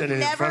have standing in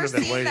never front of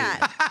it seen waiting.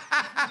 that.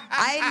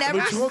 I We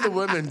never. told the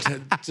women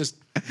to just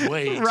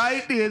wait.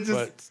 Right? Yeah, just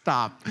But-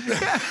 stop.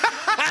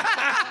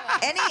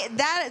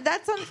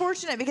 That's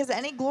unfortunate because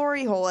any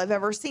glory hole I've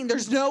ever seen,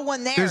 there's no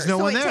one there. There's no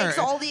so one it there. takes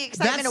all the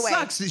excitement that away.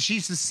 sucks.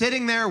 She's just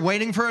sitting there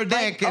waiting for a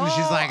dick, Like, and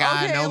she's oh, like,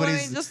 okay, let me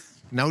nobody's, just-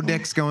 no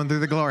dicks going through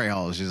the glory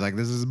hole. She's like,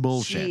 this is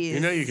bullshit. Jeez. You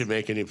know you can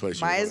make any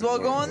place. you Might want as well a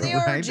go glory in the hole.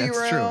 Right? orgy That's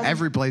room. true.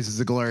 Every place is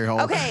a glory hole.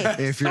 Okay,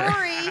 If you're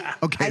story.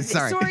 Okay,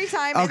 sorry. Story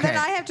time, and then Okay.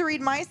 I have to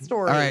read my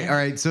story. All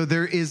right. So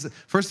there is,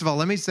 first of all,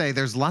 let me say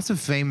there's lots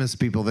of famous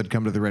people that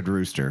come to the Red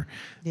Rooster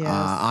Yes.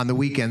 on the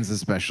weekends,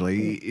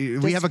 especially.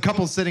 We have a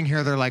couple sitting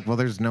here. They're like, well,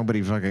 there's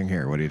nobody fucking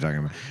here. What are you talking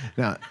about?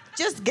 No,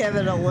 Just give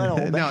it a little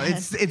bit. no,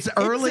 it's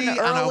early an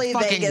on early a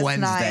fucking Vegas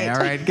Wednesday. night.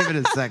 All right, give it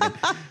a second.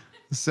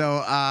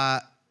 So,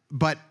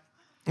 but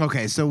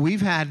okay, so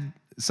we've had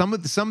some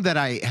that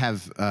I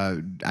have.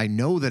 I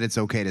know that it's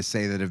okay to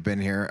say that have been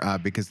here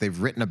because they've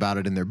written about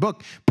it in their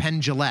book.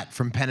 Penn Jillette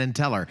from Penn and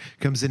Teller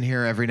comes in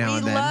here every now We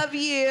and then. love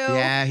you.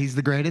 Yeah, he's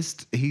the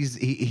greatest.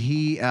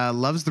 He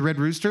loves the Red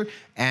Rooster,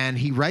 and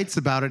he writes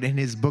about it in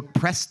his book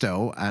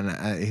Presto, and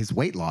his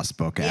weight loss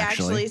book. He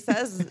actually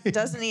says,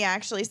 doesn't he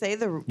actually say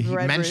the He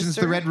Red mentions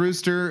Rooster? the Red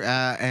Rooster,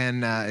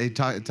 and it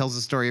tells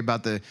a story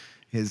about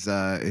his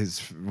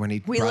when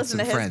he We brought listen some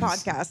to his friends.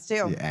 podcast,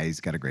 too. Yeah, he's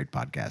got a great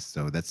podcast.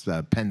 So that's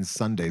Penn's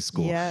Sunday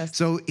School. Yes.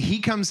 So he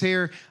comes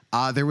here.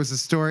 There was a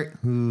story.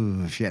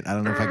 Ooh, shit. I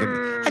don't know if I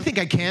can. I think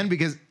I can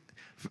because.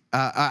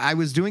 I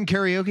was doing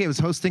karaoke. I was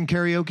hosting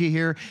karaoke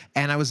here,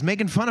 and I was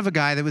making fun of a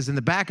guy that was in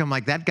the back. I'm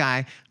like, that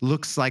guy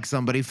looks like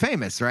somebody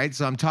famous, right?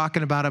 So I'm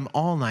talking about him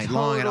all night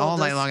long and all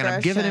night long, and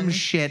I'm giving him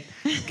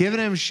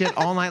shit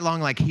all night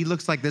long, like he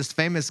looks like this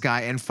famous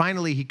guy. And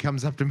finally, he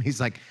comes up to me. He's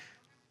like,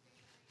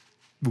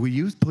 "Will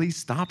you please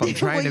stop? I'm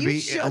trying to Will you be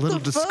shut a little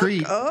the fuck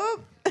discreet." up?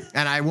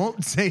 And I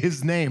won't say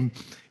his name.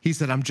 He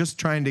said, "I'm just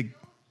trying to."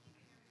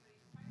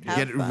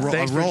 Have fun.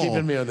 Thanks a for roll.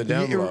 keeping me on the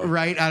down low.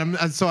 Right.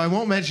 So I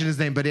won't mention his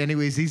name, but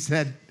anyways, he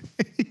said,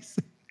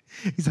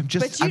 I'm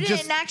just. But you I'm didn't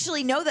just,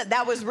 actually know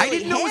that was really I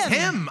didn't know it was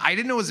him. I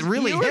didn't know it was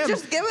really You were him.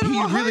 just giving him he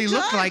a hard really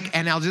looked time. like,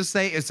 and I'll just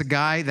say it's a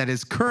guy that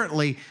is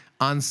currently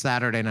on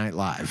Saturday Night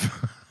Live.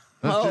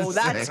 Oh, Just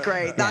that's saying.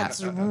 great. Yeah.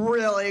 That's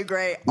really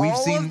great. We've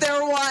All seen- of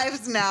their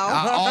wives now.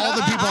 All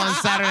the people on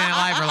Saturday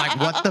Night Live are like,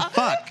 "What the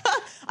fuck?"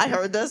 I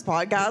heard this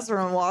podcast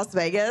from Las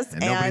Vegas, And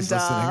nobody's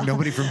listening.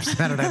 Nobody from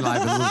Saturday Night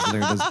Live is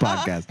listening to this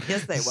podcast.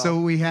 Yes, they will. So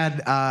we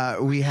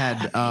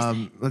had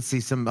let's see,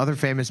 some other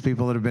famous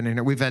people that have been in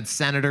here. We've had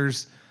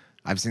senators.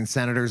 I've seen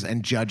senators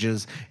and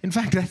judges. In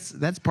fact, that's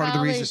part of the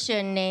Probably reason.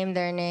 shouldn't name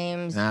their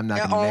names. I'm not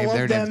Yeah, going to name all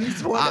their of them.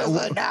 names. What is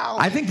it now?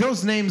 I think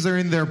those names are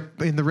in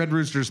the Red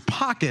Rooster's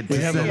pocket.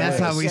 have So a that's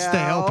how we list. stay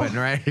Yeah. open,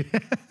 right?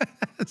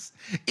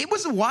 It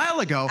was a while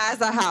ago. As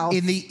a house.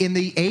 in the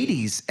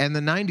 80s and the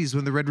 90s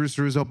when the Red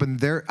Rooster was open.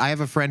 There, I have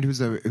a friend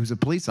who's a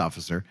police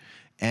officer,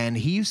 and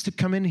he used to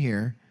come in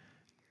here,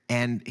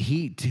 and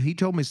he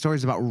told me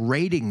stories about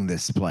raiding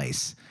this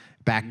place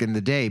back in the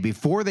day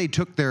before they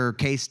took their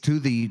case to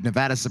the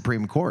Nevada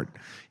Supreme Court.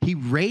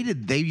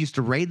 They used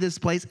to raid this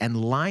place and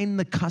line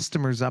the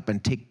customers up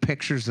and take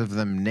pictures of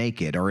them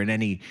naked or in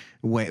any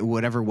way,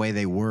 whatever way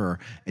they were,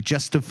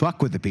 just to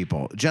fuck with the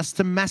people, just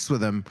to mess with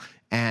them.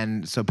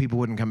 And so people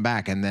wouldn't come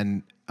back. And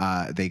then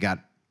they got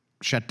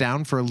shut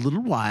down for a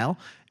little while.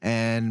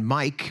 And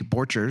Mike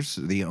Borchers,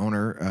 the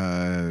owner,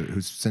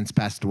 who's since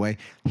passed away,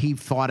 he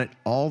fought it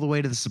all the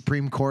way to the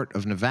Supreme Court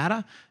of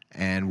Nevada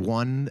and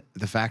won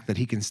the fact that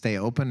he can stay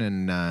open,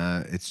 and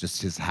it's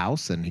just his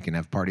house, and he can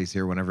have parties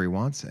here whenever he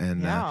wants.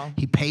 And Yeah.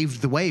 he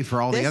paved the way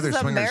for all the This other is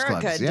swingers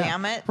America, clubs.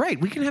 damn it.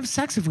 Right, we can have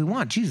sex if we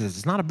want. Jesus,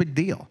 it's not a big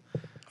deal.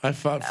 I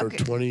fought for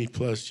 20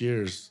 plus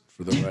years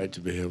for the right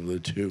to be able to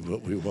do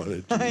what we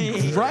wanted to.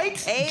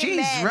 Right? Amen.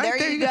 Jeez, right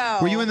There you go.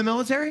 Were you in the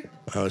military?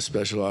 I was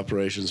special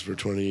operations for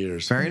 20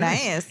 years. Very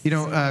nice. Nice. You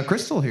know,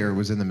 Crystal here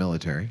was in the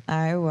military.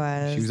 I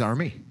was. She was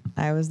Army.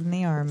 I was in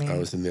the army. I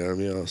was in the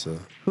Army also.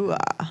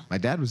 Hoo-ah. My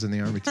dad was in the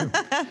Army too.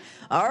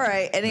 All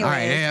right. Anyway, All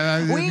right,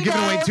 yeah, we giving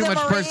away know too the much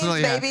Marines personal,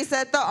 yeah.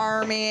 babysit the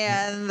Army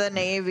and the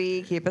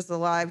Navy keep us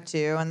alive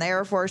too, and the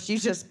Air Force you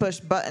just push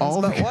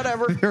buttons, but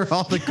whatever. They're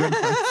all the good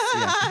ones.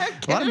 Yeah.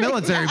 A lot of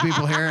military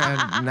people here,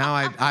 and now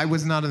I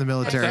was not in the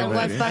military. So but-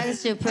 what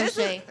buttons to push?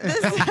 Yes.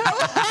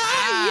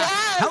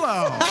 Ah,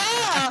 Hello.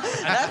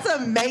 That's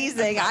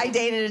amazing. I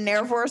dated an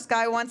Air Force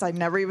guy once. I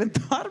never even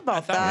thought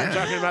about We were that.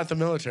 talking about the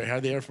military.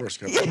 How'd the Air Force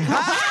come?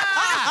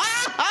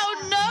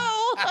 Oh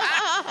no!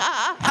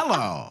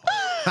 Hello.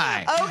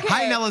 Hi. Okay.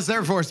 Hi, Nellis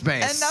Air Force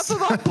Base. Enough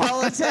about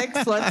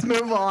politics. Let's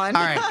move on.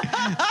 All right.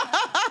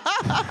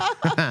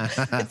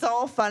 It's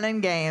all fun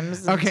and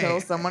games Okay.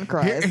 until someone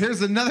cries.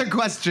 Here's another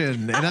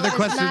question. Another It's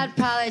question. not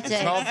politics.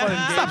 It's all fun and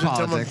games until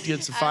someone politics.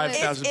 gets a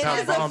 5,000 It is pound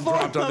a bomb form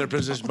dropped on of- their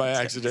position by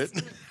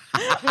accident.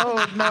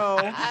 Oh no!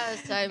 I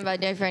was talking about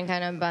different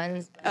kind of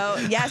buttons. Oh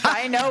yes,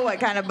 I know what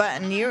kind of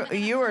button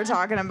you were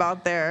talking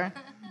about there.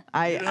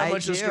 You know how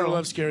much do. this girl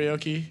loves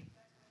karaoke?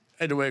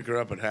 I had to wake her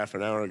up a half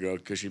an hour ago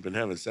because she'd been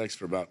having sex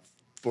for about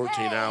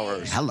 14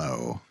 hours.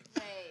 Hello.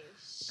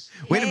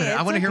 Wait a minute. I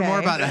it's want to hear more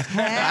okay. about it.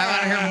 I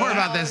want to hear more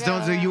about this.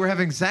 Don't you were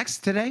having sex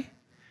today?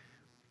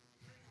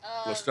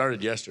 Well, it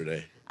started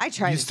yesterday. I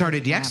tried. You to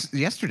started take a nap.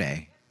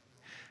 yesterday.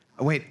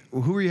 Wait,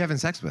 who were you having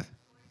sex with?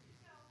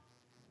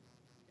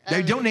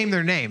 No, don't name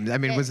their names. I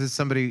mean, was this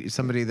somebody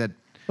that?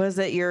 Was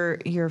it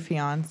your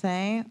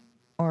fiance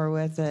or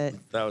was it?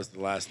 That was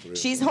the last 3.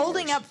 She's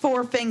holding up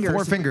 4 fingers.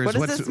 Four fingers. What does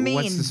what's this mean?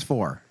 What's this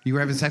for? You were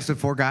having sex with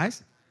 4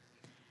 guys?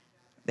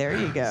 There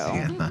you go.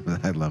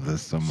 I love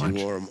this so She much.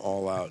 wore them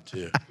all out,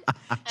 too.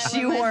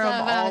 She wore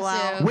them all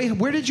out. Wait,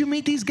 where did you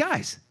meet these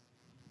guys?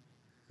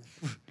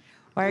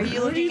 Why are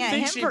you Where do you looking at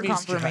think him she for meets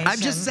guys? confirmation? I'm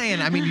just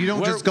saying. I mean, you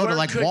don't just go to Where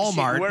like could she-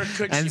 Walmart where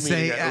could she and meet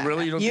say, a guy?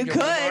 Really? You don't You think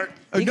at could.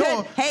 Walmart? You No.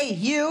 could. Hey,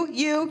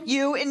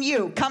 you, and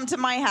you. Come to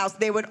my house.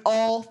 They would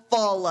all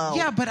follow.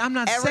 yeah, but I'm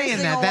not Every saying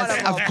single that. one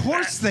That's of them. of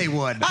course they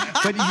would.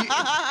 But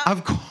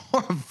of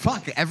course,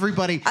 fuck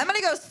everybody. I'm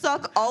gonna go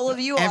suck all of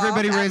you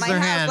Everybody off at raise my their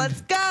house. hand.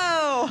 Let's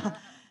go.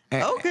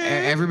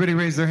 Okay. Everybody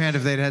raise their hand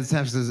if they'd had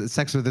sex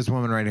with this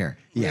woman right here.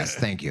 Yes,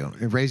 thank you.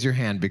 Raise your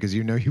hand because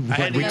you know you would.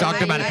 had to We go-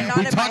 talked about I'm it. not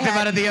We in my talked about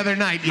head. it the other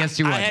night. Yes,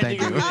 you would. I had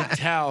Thank to go you. get a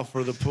towel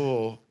for the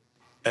pool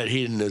at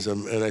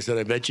Hedonism, and I said,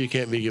 I bet you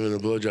can't be given a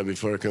blowjob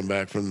before I come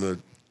back from the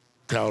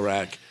towel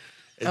rack.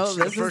 And Oh,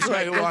 the this is first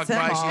guy what who walked gets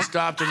him by, she off.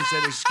 stopped and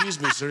said,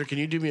 "Excuse me, sir, can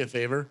you do me a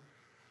favor?"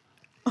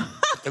 And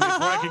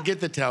before I could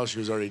get the towel, she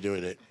was already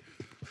doing it.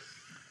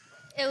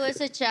 It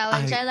was a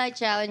challenge. I like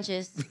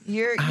challenges.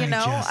 You I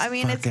know, just I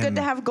mean, it's good fucking-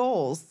 to have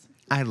goals.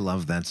 I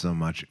love that so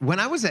much. When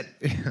I was at,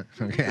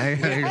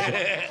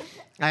 okay,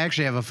 I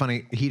actually have a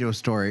funny Hito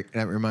story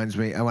that reminds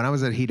me. When I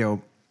was at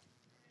Hito,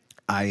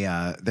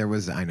 there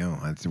was, I know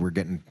we're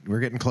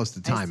getting close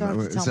to time. I still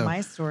have to tell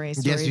my story.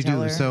 Yes, you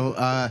do. storyteller.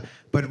 So,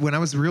 but when I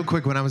was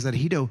at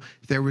Hito,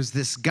 there was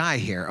this guy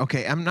here.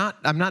 Okay, I'm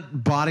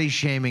not body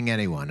shaming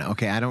anyone.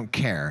 Okay, I don't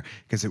care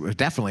because it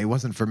definitely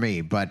wasn't for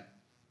me. But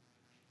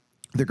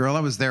the girl I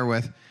was there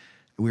with,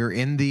 we were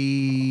in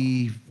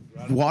the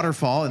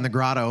waterfall in the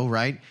grotto,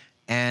 right?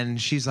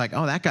 And she's like,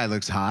 "Oh, that guy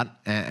looks hot,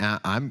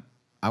 and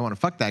I want to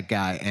fuck that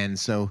guy." And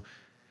so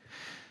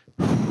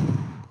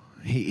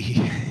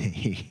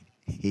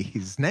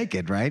he's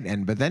naked, right?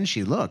 But then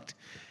she looked,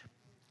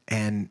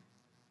 and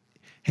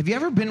have you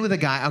ever been with a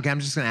guy? Okay, I'm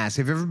just gonna ask.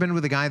 Have you ever been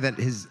with a guy that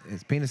his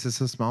penis is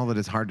so small that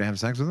it's hard to have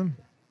sex with him?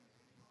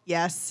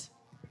 Yes.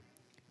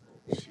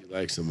 She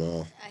likes them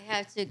all. I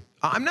have to.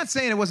 I'm not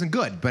saying it wasn't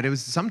good, but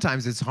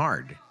sometimes it's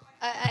hard.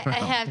 I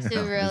have to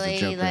There's a really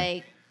joke there.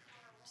 like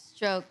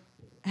stroke.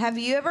 Have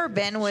you ever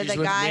been with She's a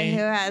with guy me. who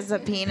has a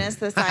penis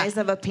the size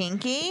of a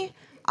pinky?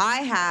 I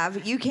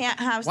have. You can't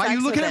have Why are sex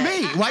you looking with at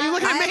it. me? Why are you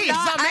looking at me? It's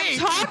not me. I'm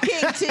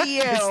talking to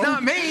you. It's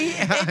not me.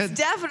 It's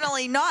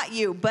definitely not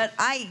you, but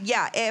I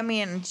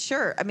mean,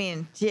 sure. I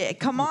mean, yeah,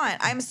 come on.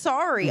 I'm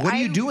sorry. What do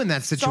you I'm do in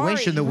that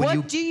situation, sorry. though, when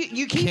What you do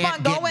you keep can't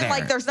on get going there?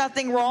 like there's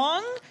nothing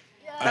wrong?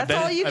 I That's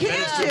bet- all you I bet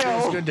can it still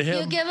feels do. good to You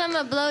him. give him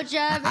a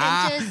blowjob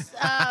Ah. and just. It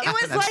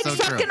was That's like so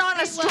true. sucking on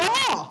a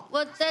straw.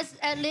 Well, that's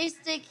at least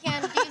they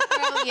can't deep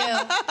throw you.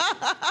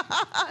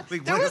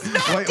 There was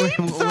no deep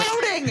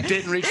throating.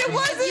 Didn't reach It the-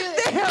 wasn't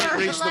Didn't there.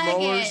 reach the Like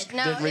molars. it.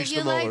 No, Didn't reach if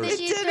you the like molars. the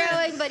deep didn't.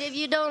 throwing, but if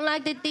you don't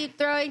like the deep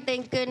throwing,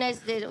 thank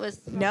goodness it was.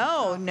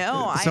 No.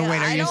 So wait,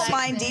 are I you don't s-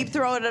 mind deep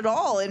throat at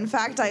all. In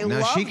fact, I No,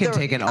 love. she can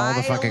take it all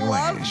the fucking way.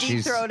 I love deep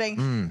She's-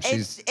 throating.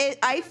 she's-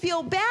 I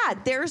feel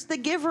bad. There's the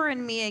giver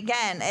in me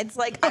again. It's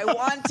like I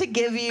want to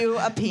give you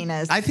a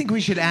penis, I think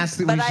we should ask.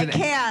 but I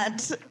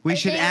can't. We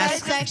should think I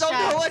ask. that's- just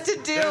don't know what to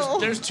do.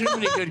 There's too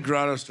many good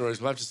grotto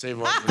stories. We'll have to save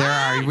one. For There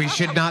are. We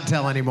should not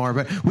tell anymore,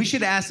 but we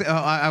should ask.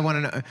 I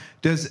want to know.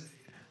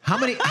 How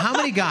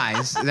many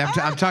guys?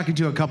 I'm talking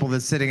to a couple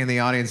that's sitting in the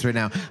audience right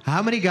now.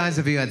 How many guys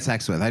have you had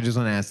sex with? I just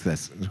want to ask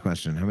this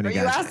question. How many Are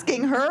you guys?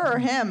 asking her or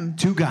him?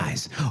 2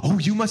 guys. Oh,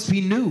 you must be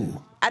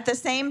new At the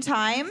same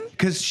time,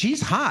 because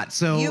she's hot.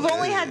 So you've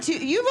only had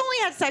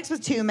sex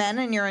with 2 men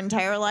in your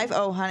entire life.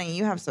 Oh, honey,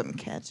 you have some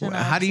catching.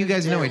 How do you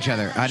guys know each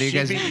other? How do you she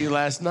guys? beat you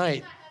last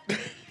night.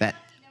 That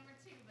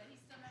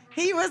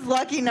He was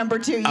lucky number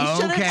 2. You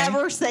shouldn't Okay.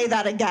 ever say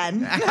that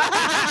again.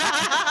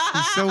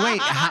 So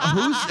wait,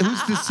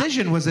 whose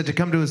decision was it to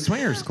come to a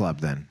swingers club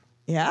then?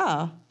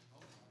 Yeah.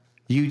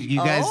 You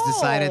guys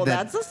decided that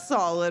that's a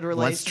solid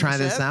relationship. let's try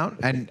this out.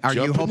 And are Jump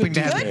you in the hoping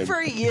to deep have? Good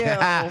for you.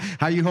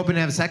 Are you hoping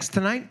to have sex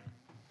tonight?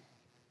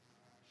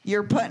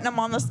 You're putting him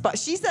on the spot.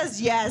 She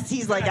says yes.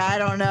 He's like, I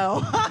don't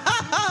know.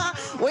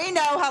 We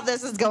know how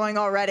this is going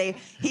already.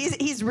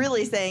 He's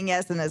really saying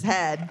yes in his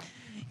head.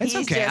 It's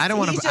okay. I don't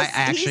wanna- he's I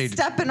actually- he's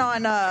stepping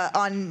on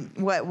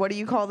what do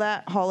you call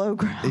that? Hollow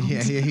ground.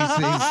 Yeah, he's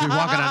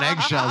walking on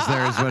eggshells.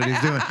 There is what he's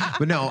doing.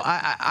 But no,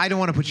 I don't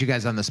want to put you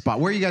guys on the spot.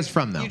 Where are you guys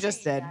from, though? You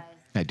just did.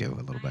 I do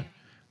a little bit.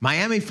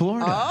 Miami,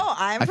 Florida. Oh,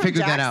 I'm I from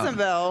figured that out.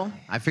 Jacksonville.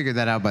 I figured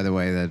that out, by the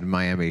way, that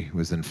Miami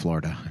was in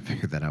Florida. I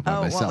figured that out by Oh,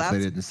 well, myself. They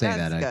that's- didn't say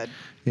that's that. good.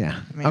 Yeah.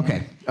 I mean,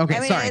 Okay. I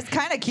mean, Sorry. it's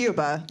kind of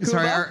Cuba.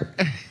 Sorry.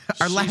 Cuba?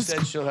 Our She last.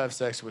 said she'll have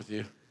sex with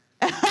you.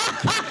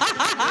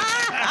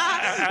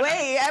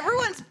 Wait,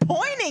 everyone's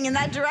pointing in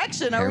that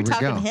direction. Are There we we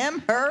talking go.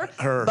 him, her,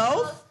 Her.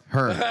 both?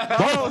 Her.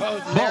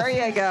 Both. There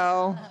you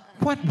go.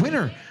 What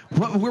winner?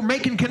 What, we're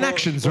making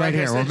connections Well, right like I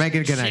here. We're said,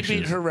 making She connections.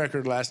 beat her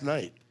record last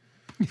night.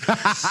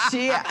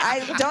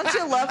 Don't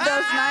you love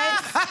those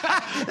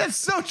nights? That's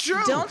so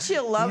true. Don't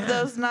you love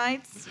those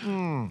nights?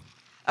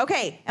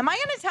 Okay, am I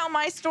going to tell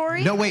my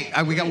story? No, wait.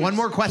 We got one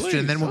more question,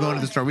 and then we'll go Please.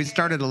 into the story. We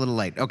started a little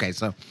late. Okay,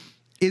 so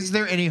is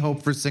there any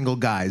hope for single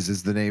guys?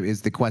 Is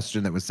the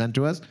question that was sent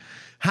to us?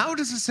 How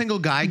does a single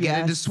guy get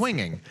into Yes.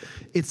 swinging?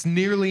 It's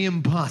nearly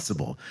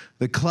impossible.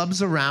 The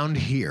clubs around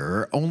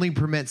here only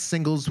permit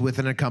singles with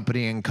an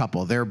accompanying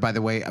couple. They're, by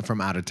the way, from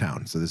out of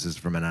town. So this is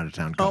from an out of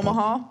town couple.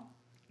 Omaha?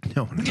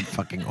 No, not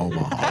fucking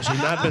Omaha. Has she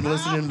not been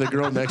listening to the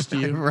girl next to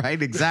you? Right,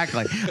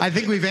 exactly. I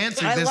think we've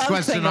answered I this love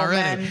question single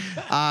already.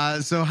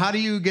 men. So, how do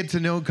you get to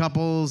know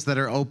couples that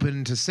are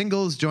open to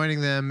singles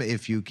joining them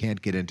if you can't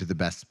get into the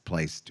best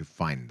place to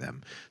find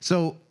them?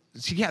 So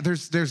yeah,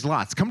 there's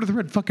lots. Come to the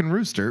Red fucking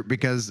Rooster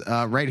because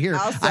right here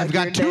I'll suck I've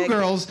got your 2 dick.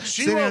 girls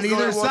She sitting on won't go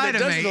either to one side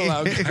that of me. doesn't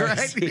allow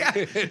guys.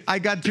 Right? Yeah. I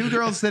got 2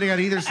 girls sitting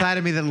on either side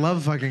of me that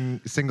love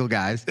fucking single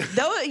guys.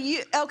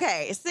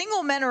 Okay,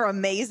 single men are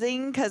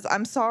amazing because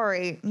I'm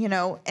sorry,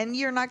 and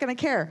you're not going to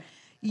care.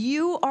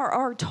 You are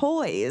our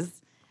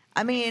toys.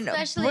 I mean,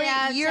 Especially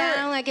out of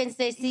town, like in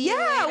say, see you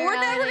yeah, later, we're I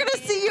never wanna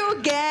going to see you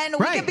again.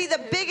 We Right. can be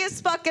the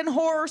biggest fucking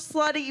horror,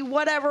 slutty,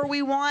 whatever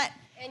we want.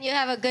 And you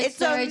have a good It's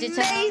story to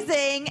tell.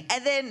 amazing.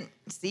 And then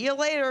see you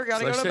later.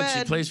 Gotta Like I go to said, she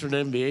bed. plays for an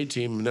NBA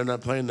team, and they're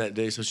not playing that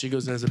day, so she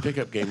goes and has a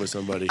pickup game with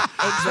somebody.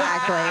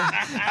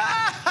 Exactly.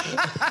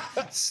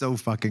 So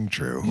fucking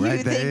true. You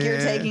right? think you're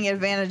Yeah. taking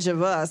advantage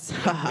of us.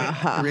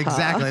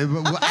 Exactly.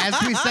 But as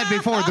we said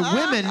before, the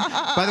women,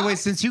 by the way,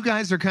 since you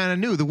guys are kind of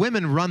new, the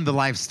women run the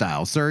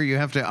lifestyle. Sir, you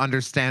have to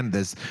understand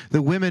this.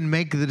 The women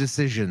make the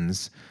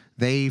decisions.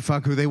 They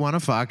fuck who they want to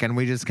fuck, and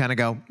we just kind of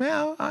go,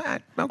 well, all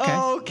right, okay.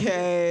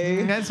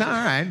 Okay. That's all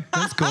right.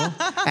 That's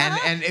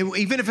cool.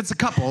 Even if it's a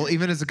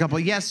couple,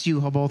 yes, you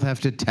both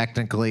have to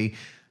technically,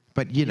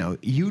 but you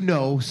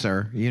know,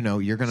 sir,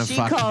 you're gonna She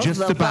fuck calls just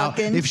the about.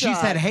 fucking If she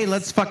said, shots. "Hey,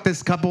 let's fuck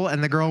this couple,"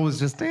 and the girl was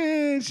just,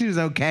 she was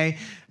okay,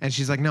 and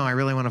she's like, "No, I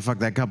really want to fuck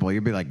that couple,"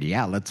 you'd be like,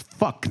 "Yeah, let's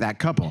fuck that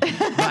couple."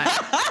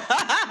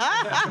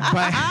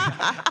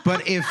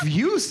 But if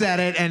you said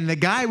it and the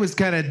guy was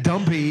kind of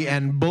dumpy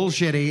and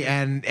bullshitty,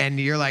 and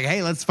you're like,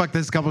 "Hey, let's fuck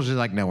this couple," she's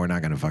like, "No, we're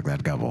not gonna fuck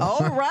that couple."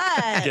 All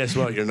right. Guess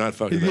what? You're not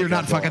fucking. You're that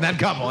not couple. fucking that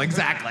couple.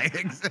 Exactly.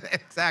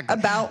 Exactly.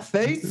 About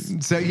face.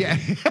 So yeah.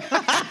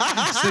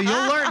 So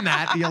you'll learn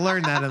that. You'll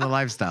learn that in the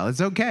lifestyle.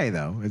 It's okay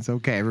though. It's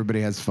okay.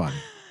 Everybody has fun.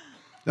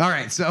 All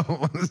right.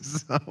 So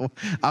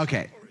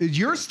okay.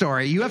 Your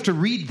story. You have to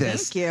read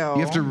this. Thank you. You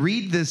have to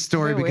read this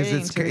story Been because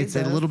waiting it's to read it's a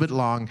this. little bit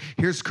long.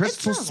 Here's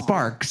Crystal not long.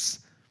 Sparks.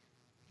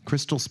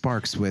 Crystal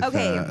Sparks with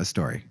Okay. a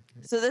story.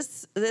 So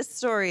this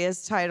story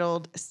is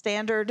titled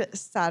Standard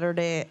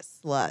Saturday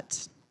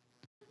Slut.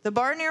 The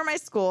bar near my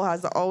school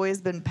has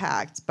always been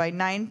packed. By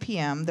 9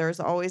 p.m., there's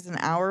always an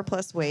hour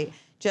plus wait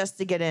just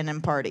to get in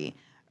and party.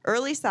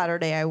 Early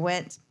Saturday, I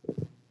went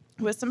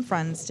with some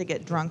friends to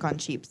get drunk on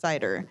cheap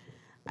cider.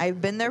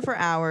 I've been there for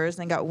hours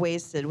and got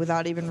wasted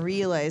without even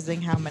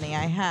realizing how many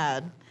I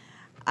had.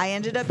 I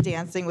ended up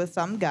dancing with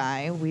some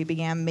guy. We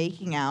began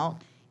making out.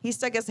 He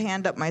stuck his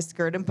hand up my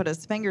skirt and put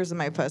his fingers in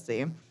my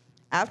pussy.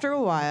 After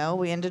a while,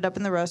 we ended up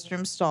in the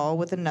restroom stall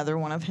with another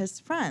one of his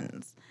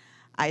friends.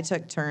 I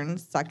took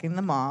turns sucking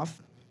them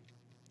off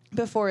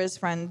before his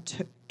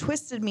friend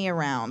twisted me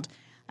around.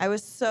 I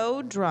was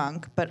so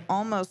drunk, but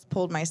almost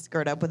pulled my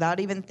skirt up without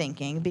even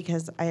thinking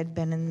because I had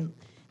been in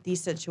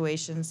these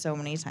situations so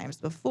many times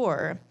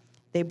before.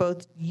 They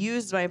both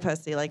used my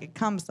pussy like a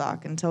cum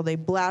sock until they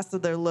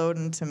blasted their load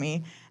into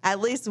me. At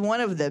least one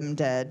of them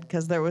did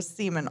because there was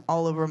semen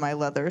all over my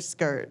leather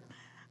skirt.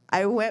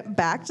 I went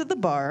back to the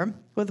bar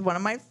with one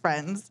of my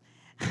friends.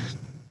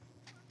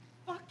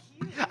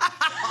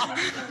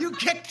 You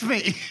kicked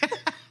me.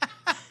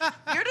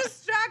 You're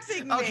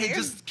distracting me. Okay,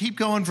 just keep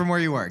going from where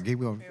you were. Keep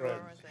going.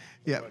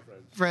 Yeah.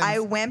 Friends. I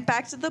went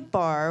back to the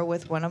bar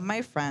with one of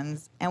my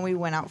friends and we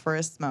went out for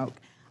a smoke.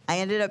 I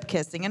ended up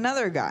kissing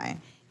another guy.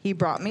 He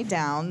brought me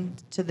down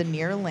to the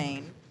near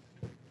lane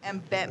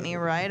and bent me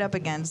right up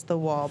against the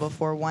wall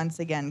before once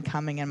again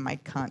coming in my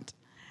cunt.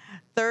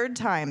 Third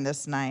time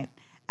this night.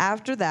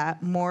 After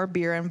that, more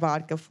beer and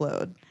vodka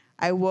flowed.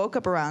 I woke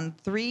up around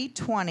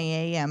 3:20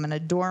 a.m. in a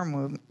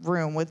dorm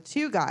room with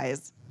two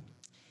guys.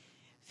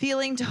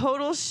 Feeling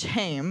total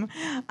shame,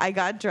 I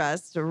got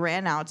dressed,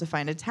 ran out to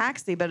find a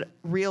taxi, but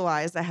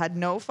realized I had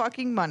no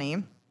fucking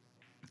money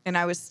and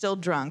I was still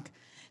drunk.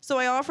 So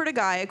I offered a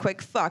guy a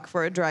quick fuck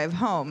for a drive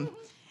home.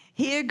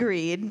 He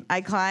agreed.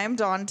 I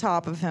climbed on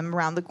top of him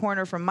around the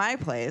corner from my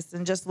place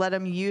and just let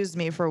him use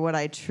me for what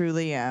I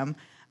truly am,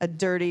 a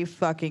dirty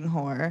fucking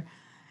whore.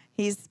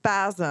 He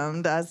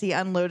spasmed as he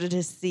unloaded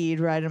his seed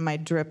right in my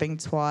dripping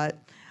twat.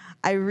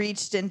 I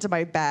reached into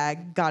my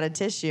bag, got a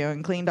tissue,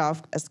 and cleaned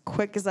off as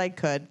quick as I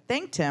could,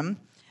 thanked him,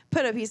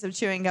 put a piece of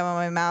chewing gum in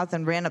my mouth,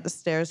 and ran up the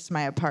stairs to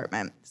my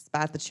apartment,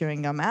 spat the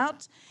chewing gum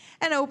out,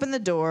 and opened the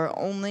door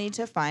only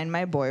to find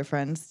my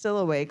boyfriend still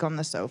awake on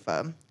the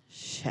sofa.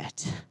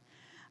 Shit,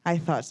 I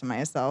thought to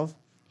myself.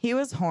 He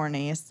was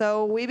horny,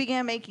 so we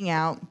began making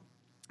out,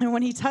 and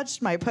when he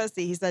touched my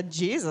pussy, he said,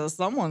 "Jesus,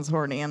 someone's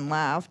horny," and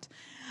laughed.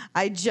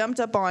 I jumped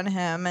up on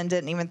him and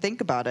didn't even think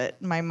about it.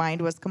 My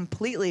mind was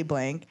completely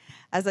blank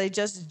as I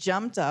just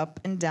jumped up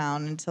and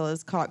down until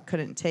his cock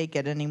couldn't take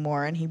it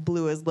anymore and he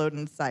blew his load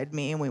inside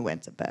me and we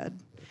went to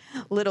bed.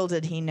 Little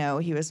did he know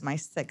he was my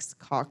sixth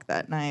cock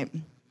that night.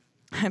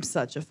 I'm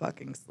such a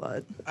fucking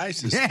slut. I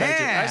suspected.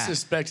 Yeah. I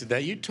suspected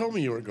that. You told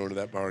me you weren't going to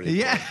that bar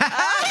anymore. Yeah.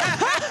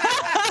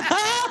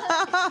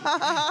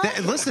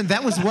 Listen,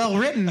 that was well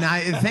written.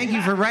 Thank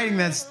you for writing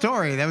that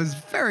story. That was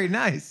very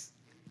nice.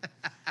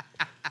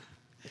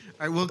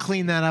 All right, we'll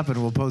clean that up and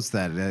we'll post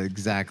that.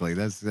 Exactly.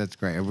 That's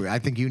great. I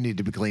think you need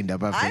to be cleaned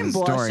up after I'm this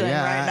story. blushing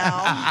right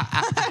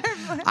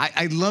now.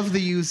 I love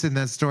the use in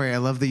that story. I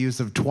love the use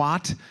of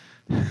twat,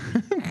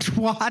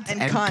 twat,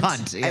 And and cunt.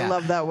 cunt. Yeah. I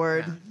love that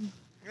word.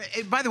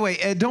 By the way,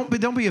 don't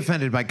be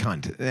offended by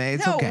cunt.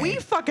 It's No, okay. we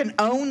fucking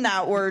own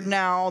that word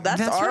now.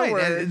 That's our right.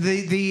 word.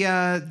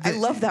 I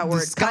love that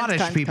word. The Scottish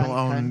Cunt, cunt, people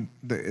cunt, own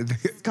the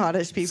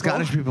Scottish people.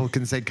 Scottish people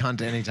can say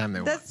cunt anytime they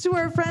want. That's to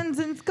our friends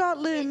in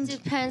Scotland.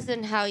 Depends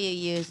on how you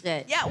use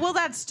it. Yeah, well,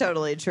 that's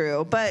totally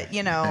true. But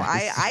you know,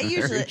 I very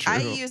usually I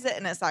true. use it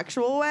in a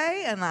sexual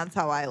way, and that's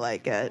how I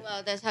like it.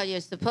 Well, that's how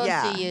you're supposed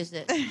Yeah. to use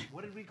it.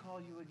 What did we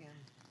call you again?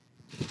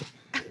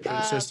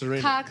 Princess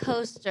Serena. Cock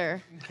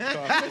hoster.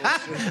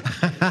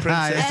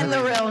 Princess And the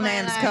Serena. real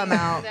names come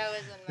out. That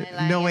was on my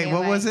line. No, wait. What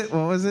anyway. was it?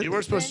 What was it? You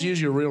weren't supposed to use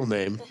your real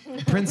name.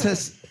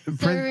 Princess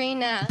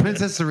Serena.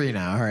 Princess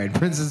Serena. All right,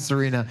 Princess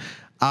Serena.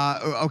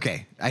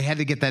 Okay, I had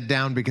to get that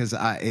down because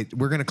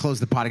we're going to close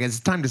the podcast. It's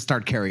time to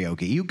start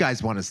karaoke. You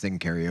guys want to sing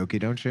karaoke,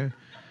 don't you?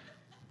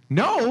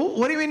 No?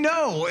 What do you mean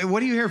no?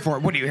 What are you here for?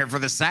 What are you here for,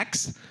 the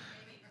sex?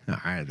 All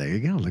right, there you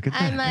go. Look at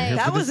I that. might- You're here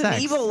That for the was an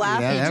sex. evil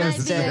laugh Yeah, he that Might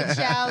was- be a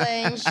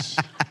challenge.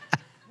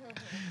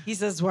 He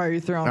says, "Why are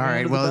you throwing All me right,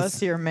 under well, the bus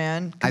here,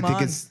 man? Come on.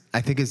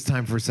 I think it's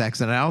time for sex,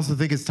 and I also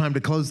think it's time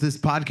to close this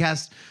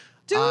podcast.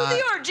 to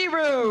the orgy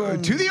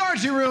room. To the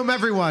orgy room,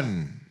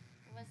 everyone.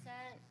 What's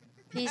that?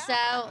 Peace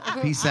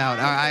out. Peace out.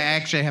 I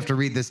actually have to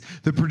read this.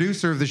 The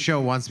producer of the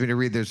show wants me to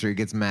read this, or he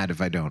gets mad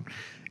if I don't.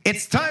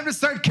 It's time to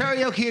start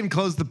karaoke and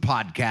close the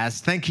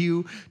podcast. Thank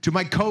you to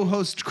my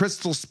co-host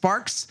Crystal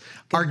Sparks,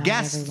 our night,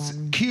 guests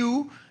everyone.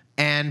 Q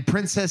and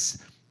Princess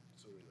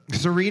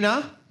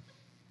Serena.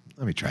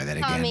 Let me try that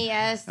again. Call me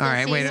yes. All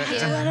right, wait. This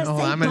is Hold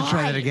on, I'm going to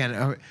try that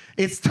again.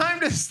 It's time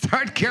to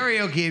start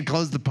karaoke and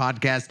close the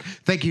podcast.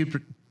 Thank you.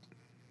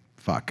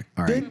 Fuck.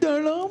 All right. I'm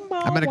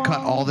going to cut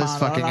all this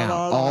fucking out.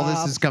 All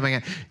this is coming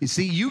out. You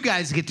see, you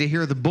guys get to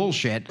hear the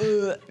bullshit.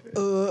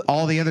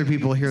 All the other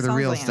people hear the Sounds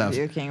real like stuff.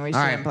 puking. We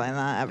All shouldn't play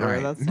that ever. All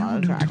right. That's No,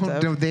 not no,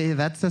 attractive.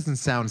 that doesn't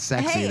sound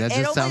sexy. Hey, that it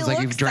just only sounds like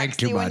you've looks drank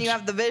sexy too much. when you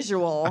have the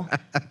visual.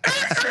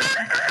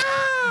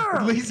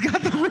 He's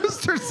got the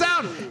rooster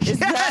sound. Is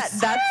Yes.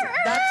 that's what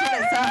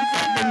it sounds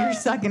like when you're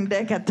sucking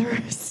dick at the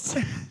wrist.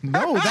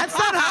 No, that's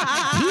not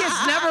how. He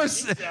has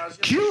never.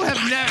 Q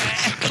have never.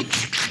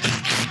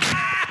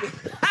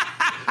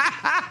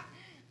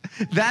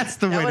 That's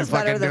the way to was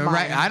better fucking do it, than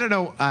right? mine. I don't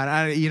know.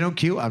 You know,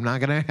 Q. I'm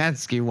not gonna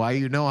ask you why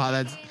you know how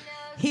that's.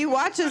 He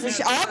watches the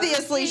show.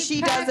 Obviously,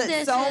 she does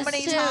it so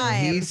many practices too.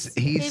 times.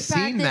 He's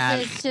seen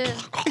that.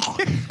 Practices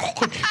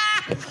too.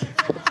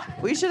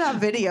 We should have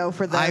video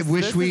for this. I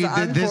wish this should be a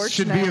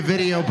unfortunate.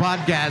 video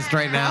podcast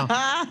right now.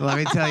 Let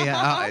me tell you,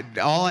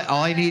 all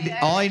I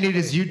need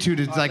is you two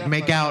to like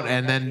make out,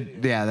 and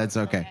then yeah, that's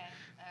okay.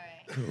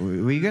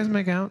 Will you guys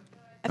make out?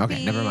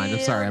 Okay, never mind. I'm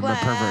sorry, I'm a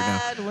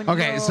pervert now.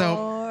 Okay,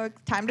 so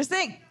time to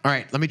sing. all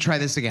right, let me try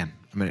this again.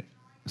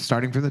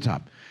 Starting from the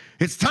top.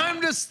 It's time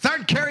to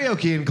start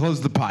karaoke and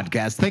close the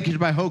podcast. Thank you to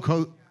my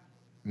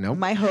Nope.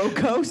 My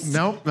ho-coast.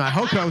 Nope, my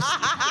ho-coast.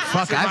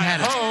 Fuck, I've had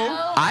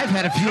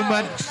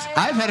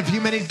a few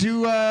many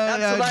two what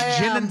I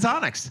gin am. and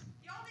tonics.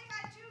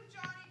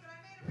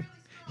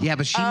 Yeah,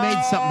 but she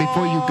made something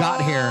before you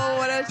got here. Oh,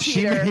 what a She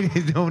cheater. made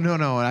it.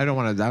 No. I don't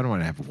want to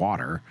have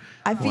water.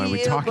 I What are we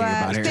feel talking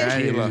bad. about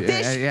here?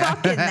 Fish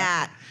fucking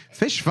that.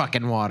 Fish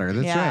fucking water.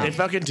 That's Yeah. They right.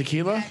 fucking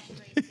tequila?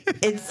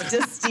 It's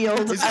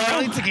distilled. Is there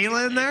really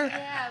tequila in there?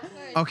 Yeah, of course.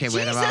 Okay,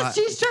 wait. Jesus,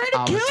 she's trying to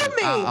I'll have a kill sip.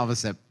 me. I'll have a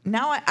sip.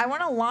 Now I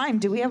want a lime.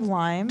 Do we have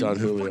lime? Don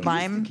Julio.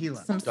 Lime.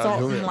 Tequila. Some Don salt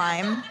Julio. and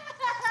lime.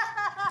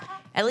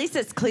 At least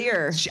it's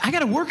clear. I got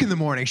to work in the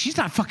morning. She's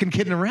not fucking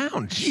kidding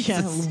around.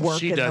 Yeah, work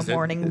She in the doesn't.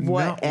 morning, No.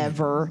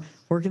 whatever.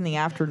 Work in the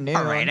afternoon.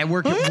 All right, I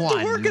work at have to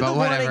 1, work in but the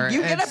whatever. morning.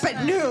 You get It's- up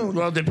at noon.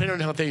 Well, depending on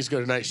how things go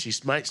tonight, she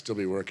might still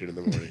be working in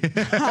the morning.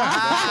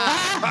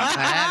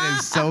 That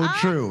is so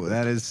true.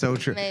 That is so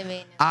true.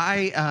 Maybe.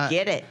 I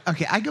Get it.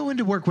 Okay, I go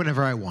into work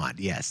whenever I want.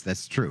 Yes,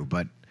 that's true.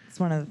 But It's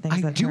one of the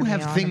things I that do turn me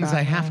have on things about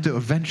I have him. to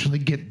eventually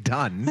get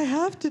done. I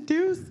have to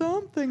do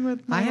something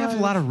with my I have a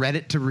lot of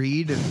Reddit to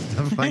read and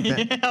stuff like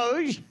that. Oh,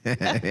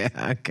 Yeah,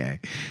 okay.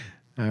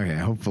 Okay,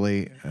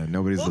 hopefully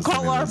nobody's We'll listening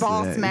call to our this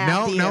boss, today.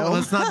 Matthew. No,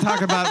 let's not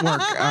talk about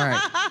work.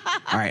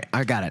 All right,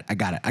 I got it. I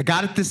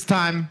got it this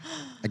time.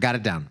 I got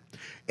it down.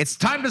 It's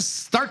time to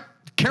start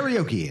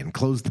karaoke and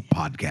close the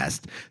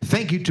podcast.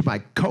 Thank you to my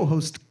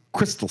co-host,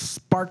 Crystal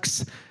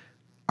Sparks,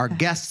 our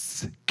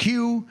guests,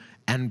 Q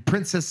and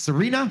Princess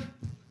Serena,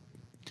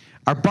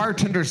 our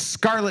bartender,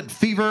 Scarlet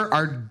Fever,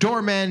 our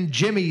doorman,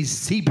 Jimmy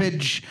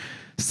Seepage,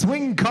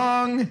 Swing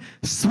Kong,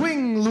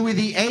 Swing Louis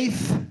VIII,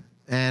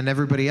 and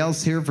everybody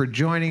else here for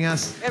joining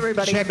us.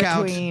 Everybody in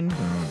between.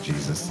 Oh,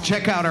 Jesus.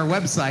 Check out our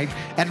website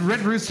at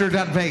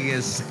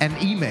redrooster.vegas and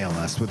email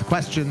us with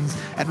questions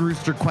at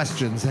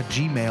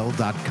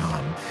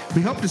roosterquestions@gmail.com.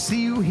 We hope to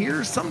see you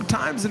here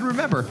sometimes, and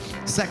remember,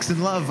 sex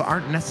and love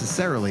aren't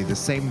necessarily the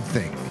same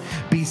thing.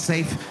 Be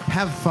safe,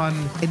 have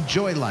fun,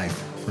 enjoy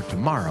life, for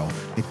tomorrow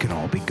it could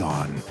all be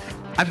gone.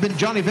 I've been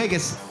Johnny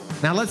Vegas.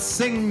 Now let's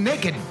sing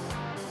naked.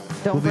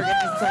 Don't forget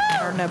to suck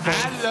our nipples.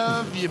 I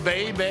love you,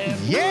 baby.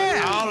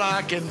 Yeah. All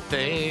I can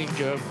think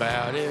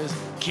about is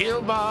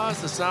Kill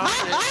Boss, the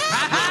sausage.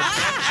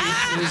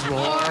 That juice is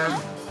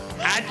warm.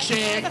 I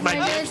check my My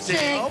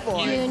lipstick.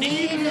 lipstick. You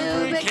need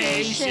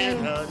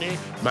lubrication. honey.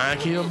 My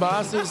Kill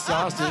Boss's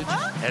sausage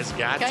has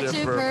got Got to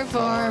to perform.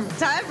 perform.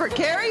 Time for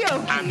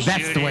karaoke. I'm That's the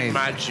shooting way.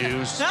 my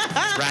juice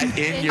right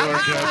in your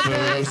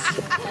caboose.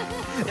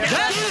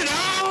 Get it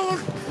on!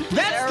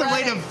 That's the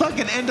way to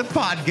fucking end a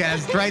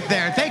podcast right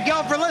there. Thank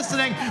y'all for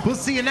listening. We'll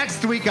see you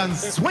next week on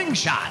Swing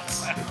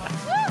Shots.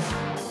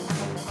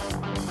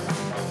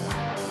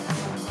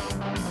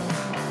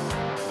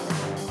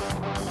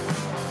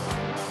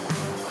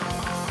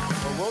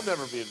 Well, we'll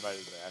never be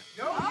invited back.